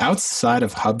 Yeah, outside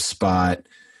of HubSpot,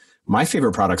 my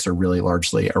favorite products are really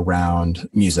largely around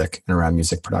music and around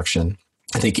music production.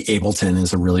 I think Ableton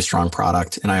is a really strong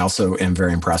product. And I also am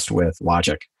very impressed with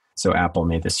Logic. So Apple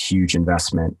made this huge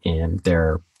investment in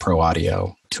their pro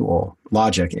audio tool,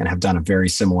 Logic, and have done a very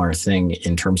similar thing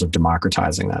in terms of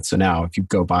democratizing that. So now if you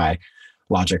go buy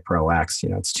Logic Pro X,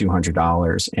 it's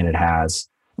 $200 and it has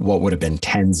what would have been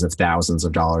tens of thousands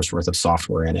of dollars worth of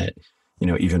software in it,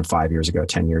 even 5 years ago,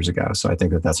 10 years ago. So I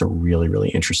think that that's a really, really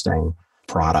interesting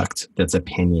product that's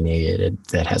opinionated,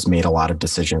 that has made a lot of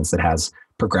decisions, that has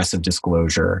progressive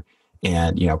disclosure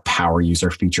and, power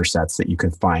user feature sets that you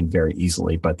can find very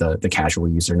easily, but the casual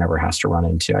user never has to run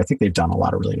into. I think they've done a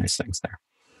lot of really nice things there.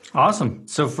 Awesome.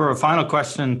 So for a final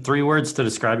question, 3 words to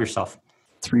describe yourself.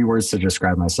 3 words to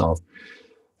describe myself: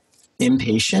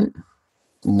 impatient,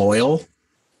 loyal,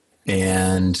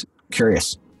 and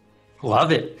curious.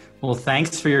 Love it. Well,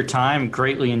 thanks for your time.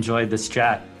 Greatly enjoyed this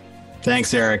chat.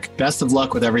 Thanks, Eric. Best of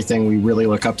luck with everything. We really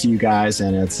look up to you guys,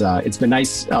 and it's been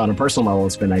nice on a personal level.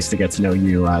 It's been nice to get to know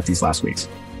you these last weeks.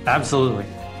 Absolutely.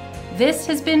 This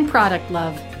has been Product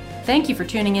Love. Thank you for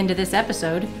tuning into this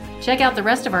episode. Check out the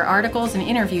rest of our articles and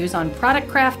interviews on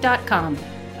productcraft.com,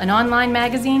 an online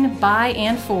magazine by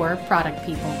and for product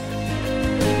people.